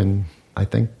help you. And I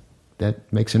think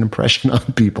that makes an impression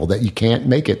on people that you can't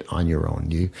make it on your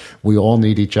own. We all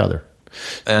need each other.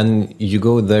 And you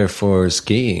go there for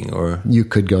skiing, or? You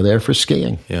could go there for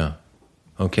skiing. Yeah.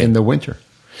 Okay. In the winter.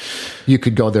 You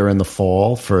could go there in the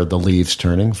fall for the leaves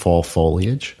turning, fall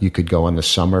foliage. You could go in the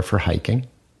summer for hiking.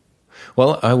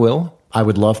 Well, I will. I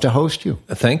would love to host you.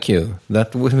 Thank you.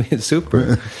 That would be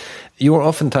super. You are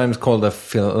oftentimes called a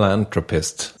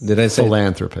philanthropist. Did I say?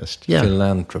 Philanthropist, yeah.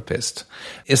 Philanthropist.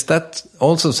 Is that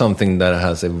also something that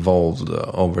has evolved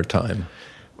over time?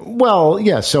 Well,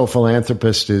 yeah. So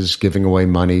philanthropist is giving away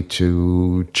money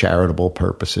to charitable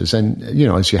purposes. And, you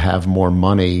know, as you have more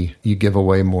money, you give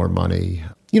away more money.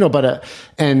 You know, but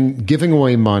and giving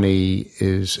away money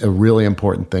is a really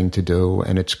important thing to do,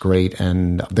 and it's great.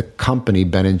 And the company,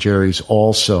 Ben & Jerry's,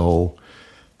 also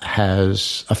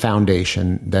has a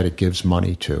foundation that it gives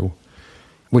money to,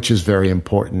 which is very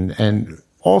important. And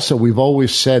also, we've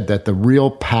always said that the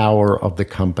real power of the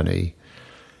company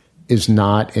is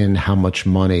not in how much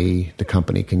money the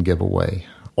company can give away,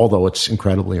 although it's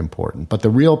incredibly important. But the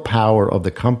real power of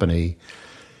the company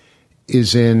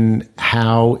is in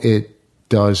how it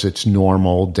does its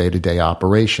normal day-to-day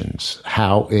operations,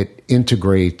 how it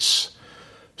integrates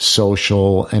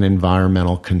social and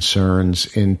environmental concerns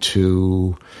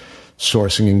into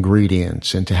sourcing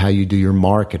ingredients, into how you do your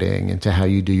marketing, into how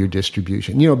you do your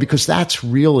distribution, because that's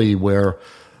really where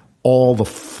all the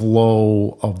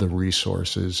flow of the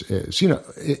resources is.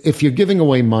 If you're giving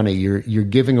away money, you're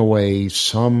giving away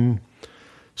some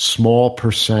small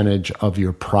percentage of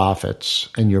your profits,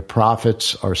 and your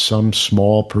profits are some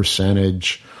small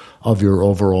percentage of your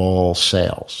overall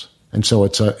sales. And so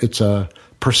it's a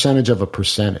percentage of a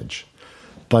percentage.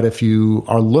 But if you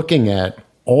are looking at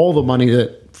all the money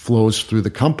that flows through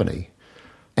the company,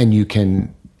 and you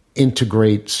can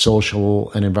integrate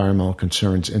social and environmental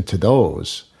concerns into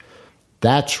those,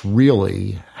 that's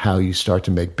really how you start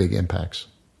to make big impacts.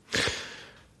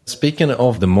 Speaking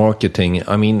of the marketing,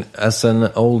 I mean, as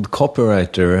an old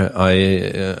copywriter,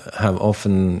 I have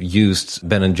often used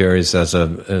Ben & Jerry's as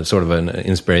a sort of an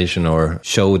inspiration, or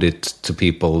showed it to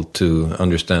people to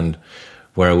understand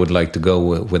where I would like to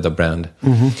go with a brand.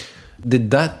 Mm-hmm.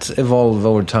 Did that evolve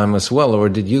over time as well, or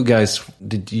did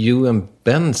you and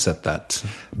Ben set that?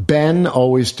 Ben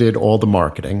always did all the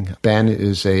marketing. Ben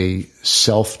is a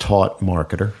self-taught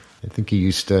marketer. I think he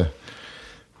used to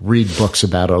read books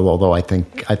about it, although I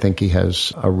think he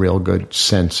has a real good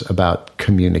sense about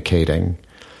communicating.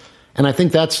 And I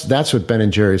think that's what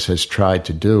Ben & Jerry's has tried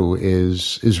to do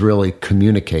is really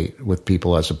communicate with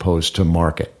people as opposed to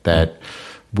market. That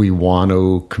we want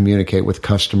to communicate with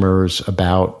customers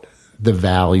about the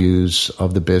values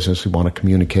of the business. We want to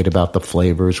communicate about the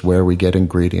flavors, where we get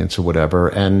ingredients or whatever.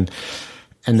 And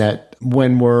that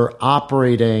when we're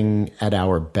operating at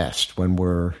our best, when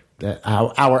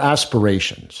our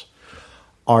aspirations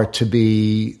are to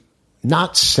be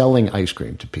not selling ice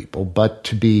cream to people, but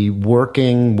to be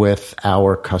working with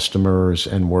our customers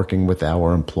and working with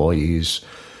our employees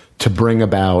to bring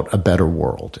about a better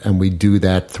world. And we do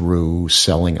that through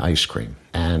selling ice cream.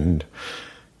 And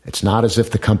it's not as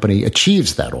if the company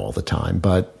achieves that all the time,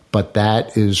 but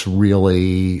that is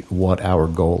really what our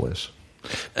goal is.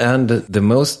 And the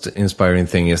most inspiring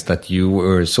thing is that you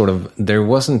were there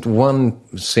wasn't one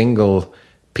single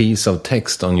piece of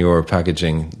text on your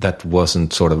packaging that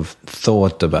wasn't sort of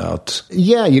thought about.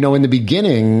 Yeah, in the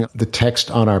beginning, the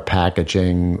text on our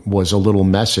packaging was a little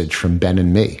message from Ben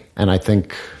and me. And I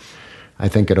think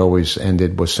it always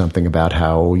ended with something about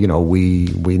how, we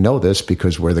know this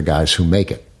because we're the guys who make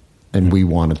it. And we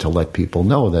wanted to let people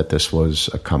know that this was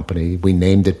a company. We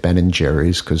named it Ben &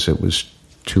 Jerry's because it was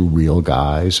two real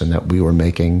guys and that we were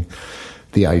making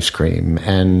the ice cream.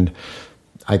 And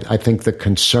I think the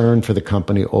concern for the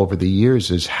company over the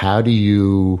years is how do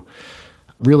you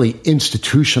really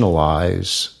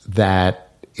institutionalize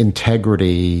that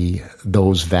integrity,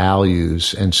 those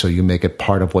values, and so you make it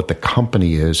part of what the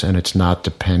company is and it's not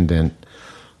dependent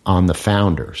on the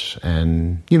founders.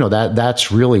 And,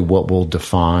 that's really what will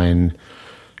define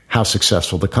how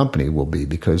successful the company will be.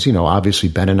 Because, obviously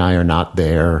Ben and I are not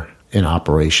there in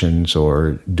operations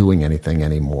or doing anything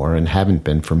anymore and haven't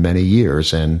been for many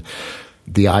years. And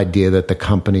the idea that the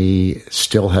company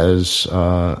still has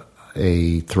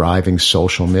a thriving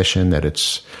social mission, that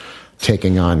it's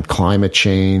taking on climate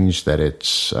change, that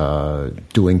it's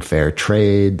doing fair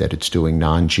trade, that it's doing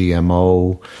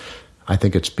non-GMO, I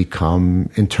think it's become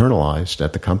internalized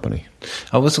at the company.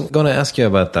 I was going to ask you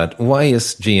about that. Why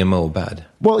is GMO bad?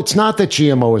 Well, it's not that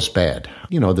GMO is bad.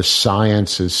 The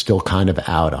science is still kind of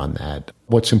out on that.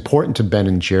 What's important to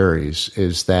Ben & Jerry's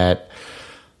is that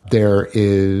there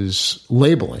is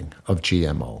labeling of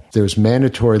GMO. There's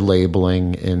mandatory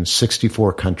labeling in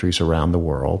 64 countries around the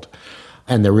world,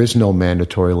 and there is no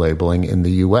mandatory labeling in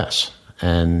the U.S.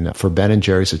 And for Ben &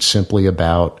 Jerry's, it's simply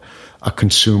about a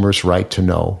consumer's right to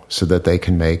know so that they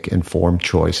can make informed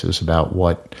choices about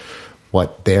what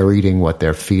they're eating, what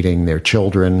they're feeding their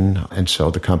children. And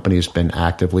so the company has been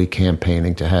actively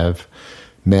campaigning to have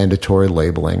mandatory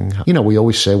labeling. We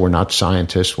always say we're not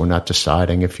scientists. We're not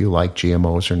deciding if you like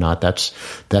GMOs or not.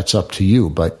 That's up to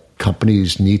you. But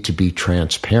companies need to be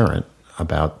transparent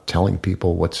about telling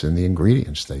people what's in the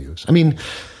ingredients they use. I mean,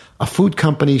 a food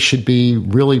company should be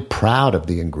really proud of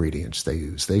the ingredients they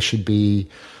use. They should be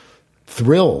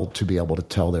thrilled to be able to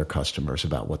tell their customers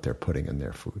about what they're putting in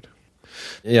their food.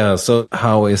 Yeah, so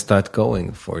how is that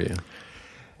going for you?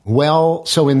 Well,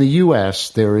 so in the U.S.,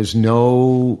 there is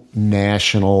no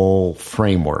national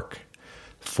framework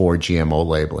for GMO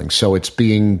labeling. So it's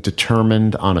being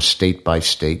determined on a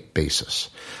state-by-state basis.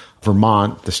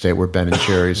 Vermont, the state where Ben &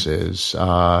 Jerry's is,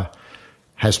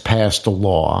 has passed a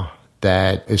law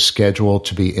that is scheduled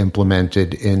to be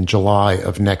implemented in July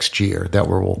of next year that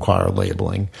will require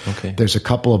labeling. Okay. There's a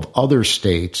couple of other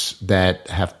states that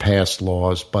have passed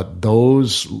laws, but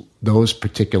those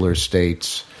particular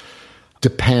states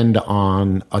depend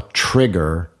on a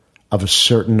trigger of a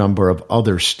certain number of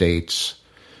other states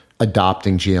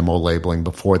adopting GMO labeling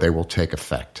before they will take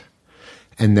effect.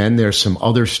 And then there's some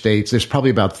other states, there's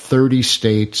probably about 30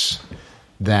 states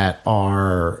that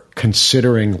are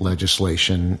considering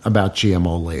legislation about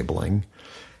GMO labeling.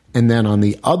 And then on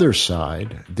the other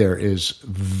side, there is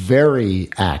very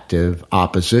active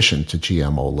opposition to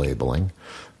GMO labeling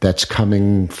that's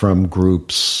coming from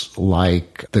groups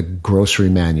like the Grocery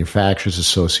Manufacturers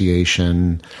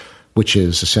Association, which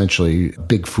is essentially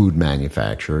big food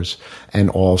manufacturers,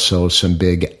 and also some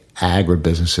big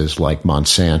agribusinesses like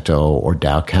Monsanto or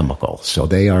Dow Chemical. So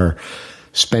they are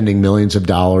spending millions of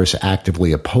dollars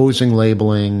actively opposing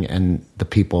labeling, and the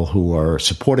people who are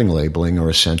supporting labeling are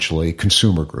essentially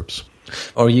consumer groups.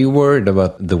 Are you worried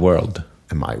about the world?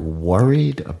 Am I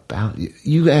worried about...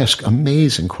 You ask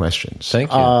amazing questions.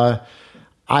 Thank you.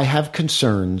 I have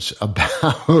concerns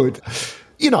about...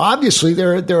 obviously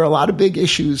there are a lot of big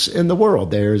issues in the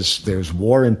world. There's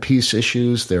war and peace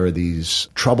issues. There are these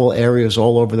trouble areas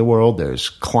all over the world. There's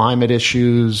climate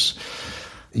issues.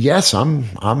 Yes,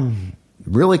 I'm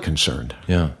really concerned.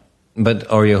 Yeah. But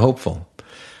are you hopeful?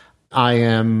 I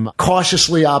am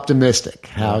cautiously optimistic.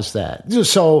 How's that?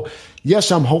 So,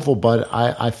 yes, I'm hopeful, but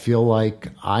I feel like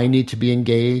I need to be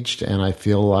engaged, and I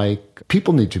feel like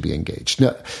people need to be engaged.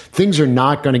 No, things are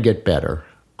not going to get better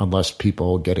unless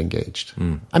people get engaged.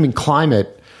 I mean,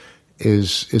 climate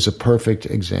is a perfect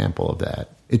example of that.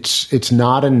 It's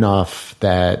not enough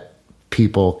that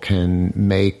people can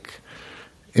make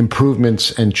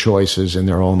improvements and choices in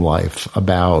their own life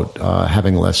about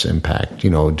having less impact,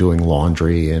 doing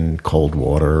laundry in cold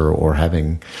water or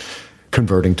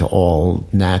converting to all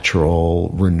natural,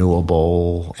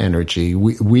 renewable energy.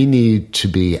 We need to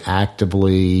be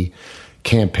actively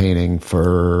campaigning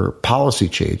for policy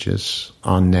changes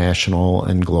on national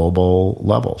and global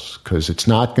levels, because it's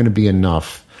not going to be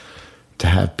enough to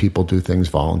have people do things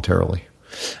voluntarily.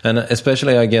 And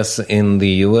especially, I guess, in the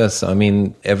U.S., I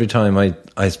mean, every time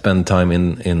I spend time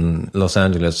in Los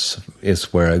Angeles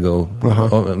is where I go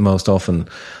most often.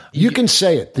 You can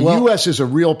say it. The U.S. is a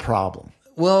real problem.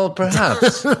 Well,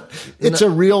 perhaps. It's a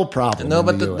real problem. No,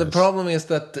 but the problem is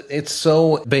that it's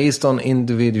so based on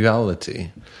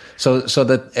individuality. So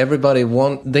that everybody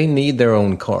they need their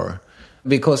own car.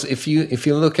 Because if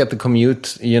you look at the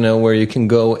commute, where you can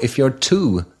go, if you're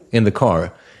two in the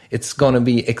car, it's going to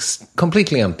be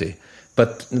completely empty.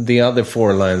 But the other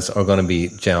four lines are going to be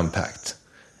jam-packed.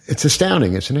 It's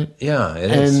astounding, isn't it? Yeah,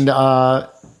 it is. And,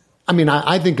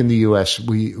 I think in the U.S.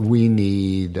 we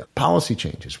need policy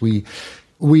changes.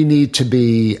 We need to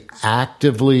be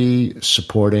actively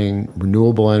supporting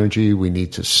renewable energy. We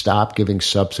need to stop giving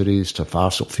subsidies to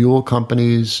fossil fuel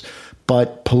companies.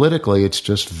 But politically, it's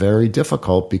just very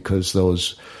difficult because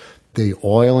the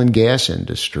oil and gas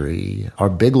industry are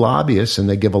big lobbyists, and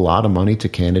they give a lot of money to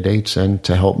candidates and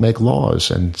to help make laws.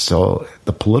 And so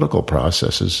the political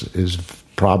process is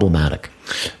problematic.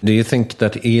 Do you think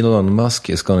that Elon Musk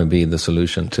is going to be the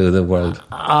solution to the world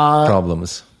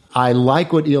problems? I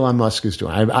like what Elon Musk is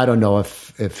doing. I don't know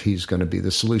if he's going to be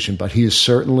the solution, but he is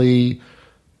certainly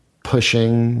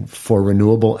pushing for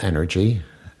renewable energy.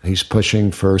 He's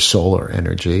pushing for solar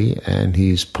energy, and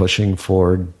he's pushing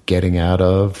for getting out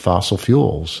of fossil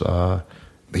fuels.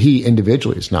 He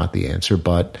individually is not the answer,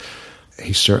 but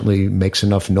he certainly makes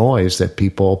enough noise that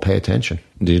people pay attention.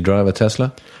 Do you drive a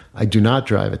Tesla? I do not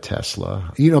drive a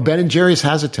Tesla. Ben & Jerry's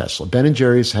has a Tesla. Ben &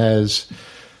 Jerry's has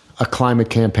a climate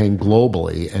campaign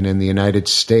globally, and in the United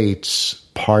States,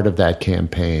 part of that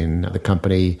campaign, the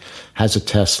company has a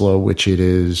Tesla, which it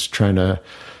is trying to...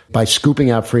 By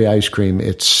scooping out free ice cream,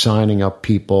 it's signing up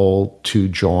people to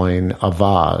join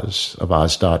Avaaz,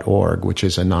 Avaaz.org, which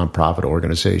is a nonprofit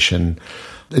organization.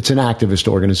 It's an activist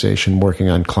organization working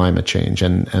on climate change,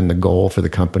 and the goal for the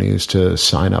company is to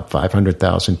sign up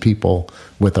 500,000 people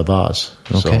with Avaaz.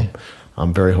 Okay. So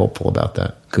I'm very hopeful about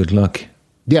that. Good luck.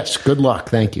 Yes, good luck.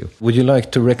 Thank you. Would you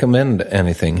like to recommend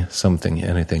anything?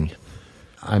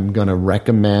 I'm going to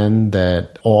recommend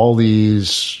that all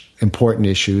these important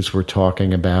issues we're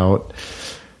talking about,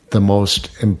 the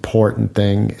most important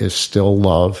thing is still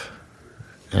love,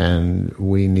 and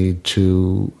we need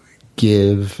to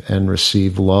give and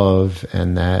receive love,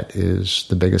 and that is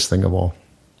the biggest thing of all.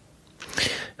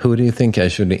 Who do you think I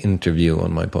should interview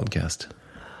on my podcast?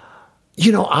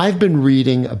 I've been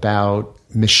reading about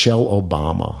Michelle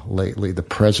Obama lately, the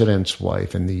president's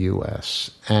wife in the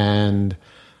U.S., and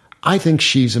I think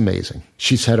she's amazing.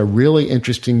 She's had a really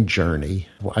interesting journey.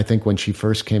 I think when she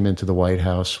first came into the White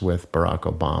House with Barack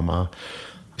Obama,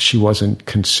 she wasn't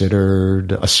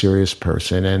considered a serious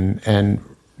person. And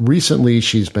recently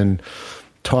she's been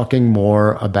talking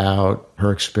more about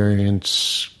her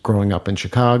experience growing up in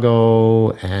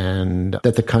Chicago and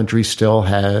that the country still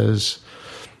has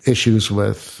issues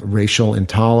with racial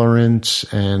intolerance,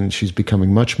 and she's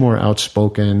becoming much more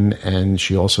outspoken, and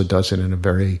she also does it in a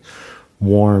very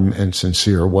warm and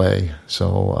sincere way.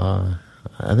 So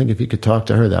I think if you could talk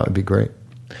to her, that would be great.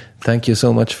 Thank you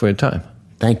so much for your time.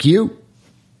 Thank you.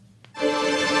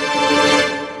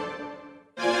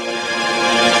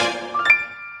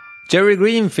 Jerry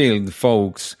Greenfield,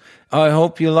 folks. I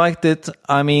hope you liked it.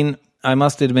 I mean, I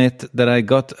must admit that I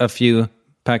got a few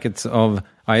packets of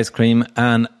ice cream,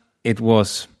 and it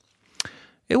was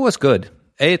good.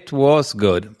 It was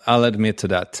good. I'll admit to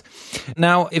that.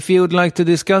 Now, if you would like to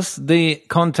discuss the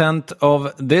content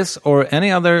of this or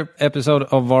any other episode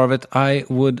of Varvet, I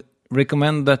would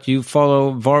recommend that you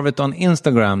follow Varvet on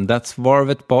Instagram. That's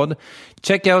VarvetPod.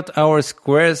 Check out our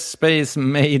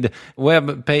Squarespace-made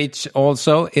web page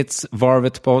also. It's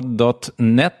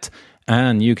varvetpod.net.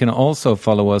 And you can also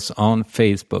follow us on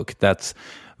Facebook. That's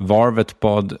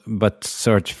VarvetPod, but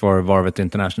search for Varvet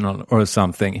International or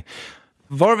something.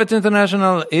 Varvet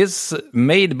International is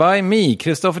made by me,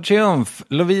 Kristoffer Triumf,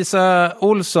 Lovisa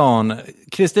Olsson,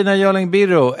 Kristina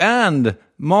Jörling-Birro, and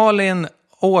Malin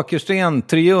Åkersten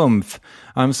Triumf.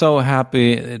 I'm so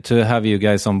happy to have you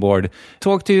guys on board.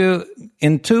 Talk to you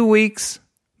in 2 weeks.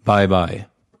 Bye-bye.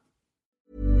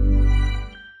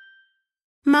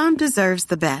 Mom deserves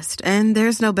the best, and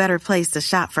there's no better place to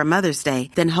shop for Mother's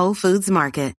Day than Whole Foods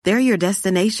Market. They're your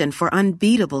destination for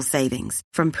unbeatable savings,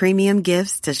 from premium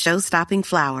gifts to show-stopping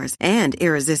flowers and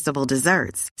irresistible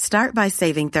desserts. Start by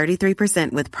saving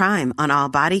 33% with Prime on all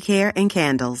body care and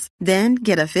candles. Then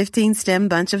get a 15-stem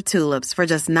bunch of tulips for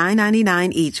just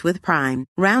 $9.99 each with Prime.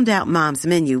 Round out Mom's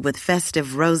menu with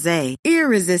festive rosé,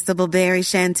 irresistible berry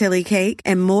chantilly cake,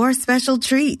 and more special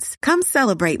treats. Come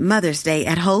celebrate Mother's Day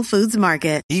at Whole Foods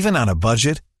Market. Even on a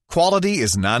budget, quality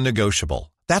is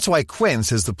non-negotiable. That's why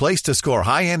Quince is the place to score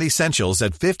high-end essentials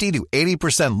at 50 to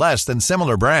 80% less than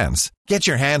similar brands. Get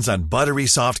your hands on buttery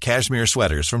soft cashmere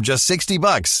sweaters from just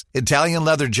 $60, Italian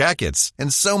leather jackets,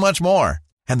 and so much more.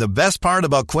 And the best part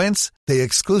about Quince, they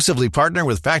exclusively partner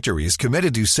with factories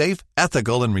committed to safe,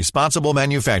 ethical, and responsible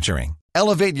manufacturing.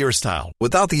 Elevate your style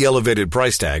without the elevated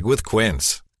price tag with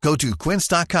Quince. Go to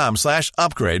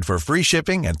quince.com/upgrade for free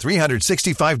shipping and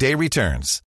 365-day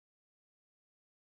returns.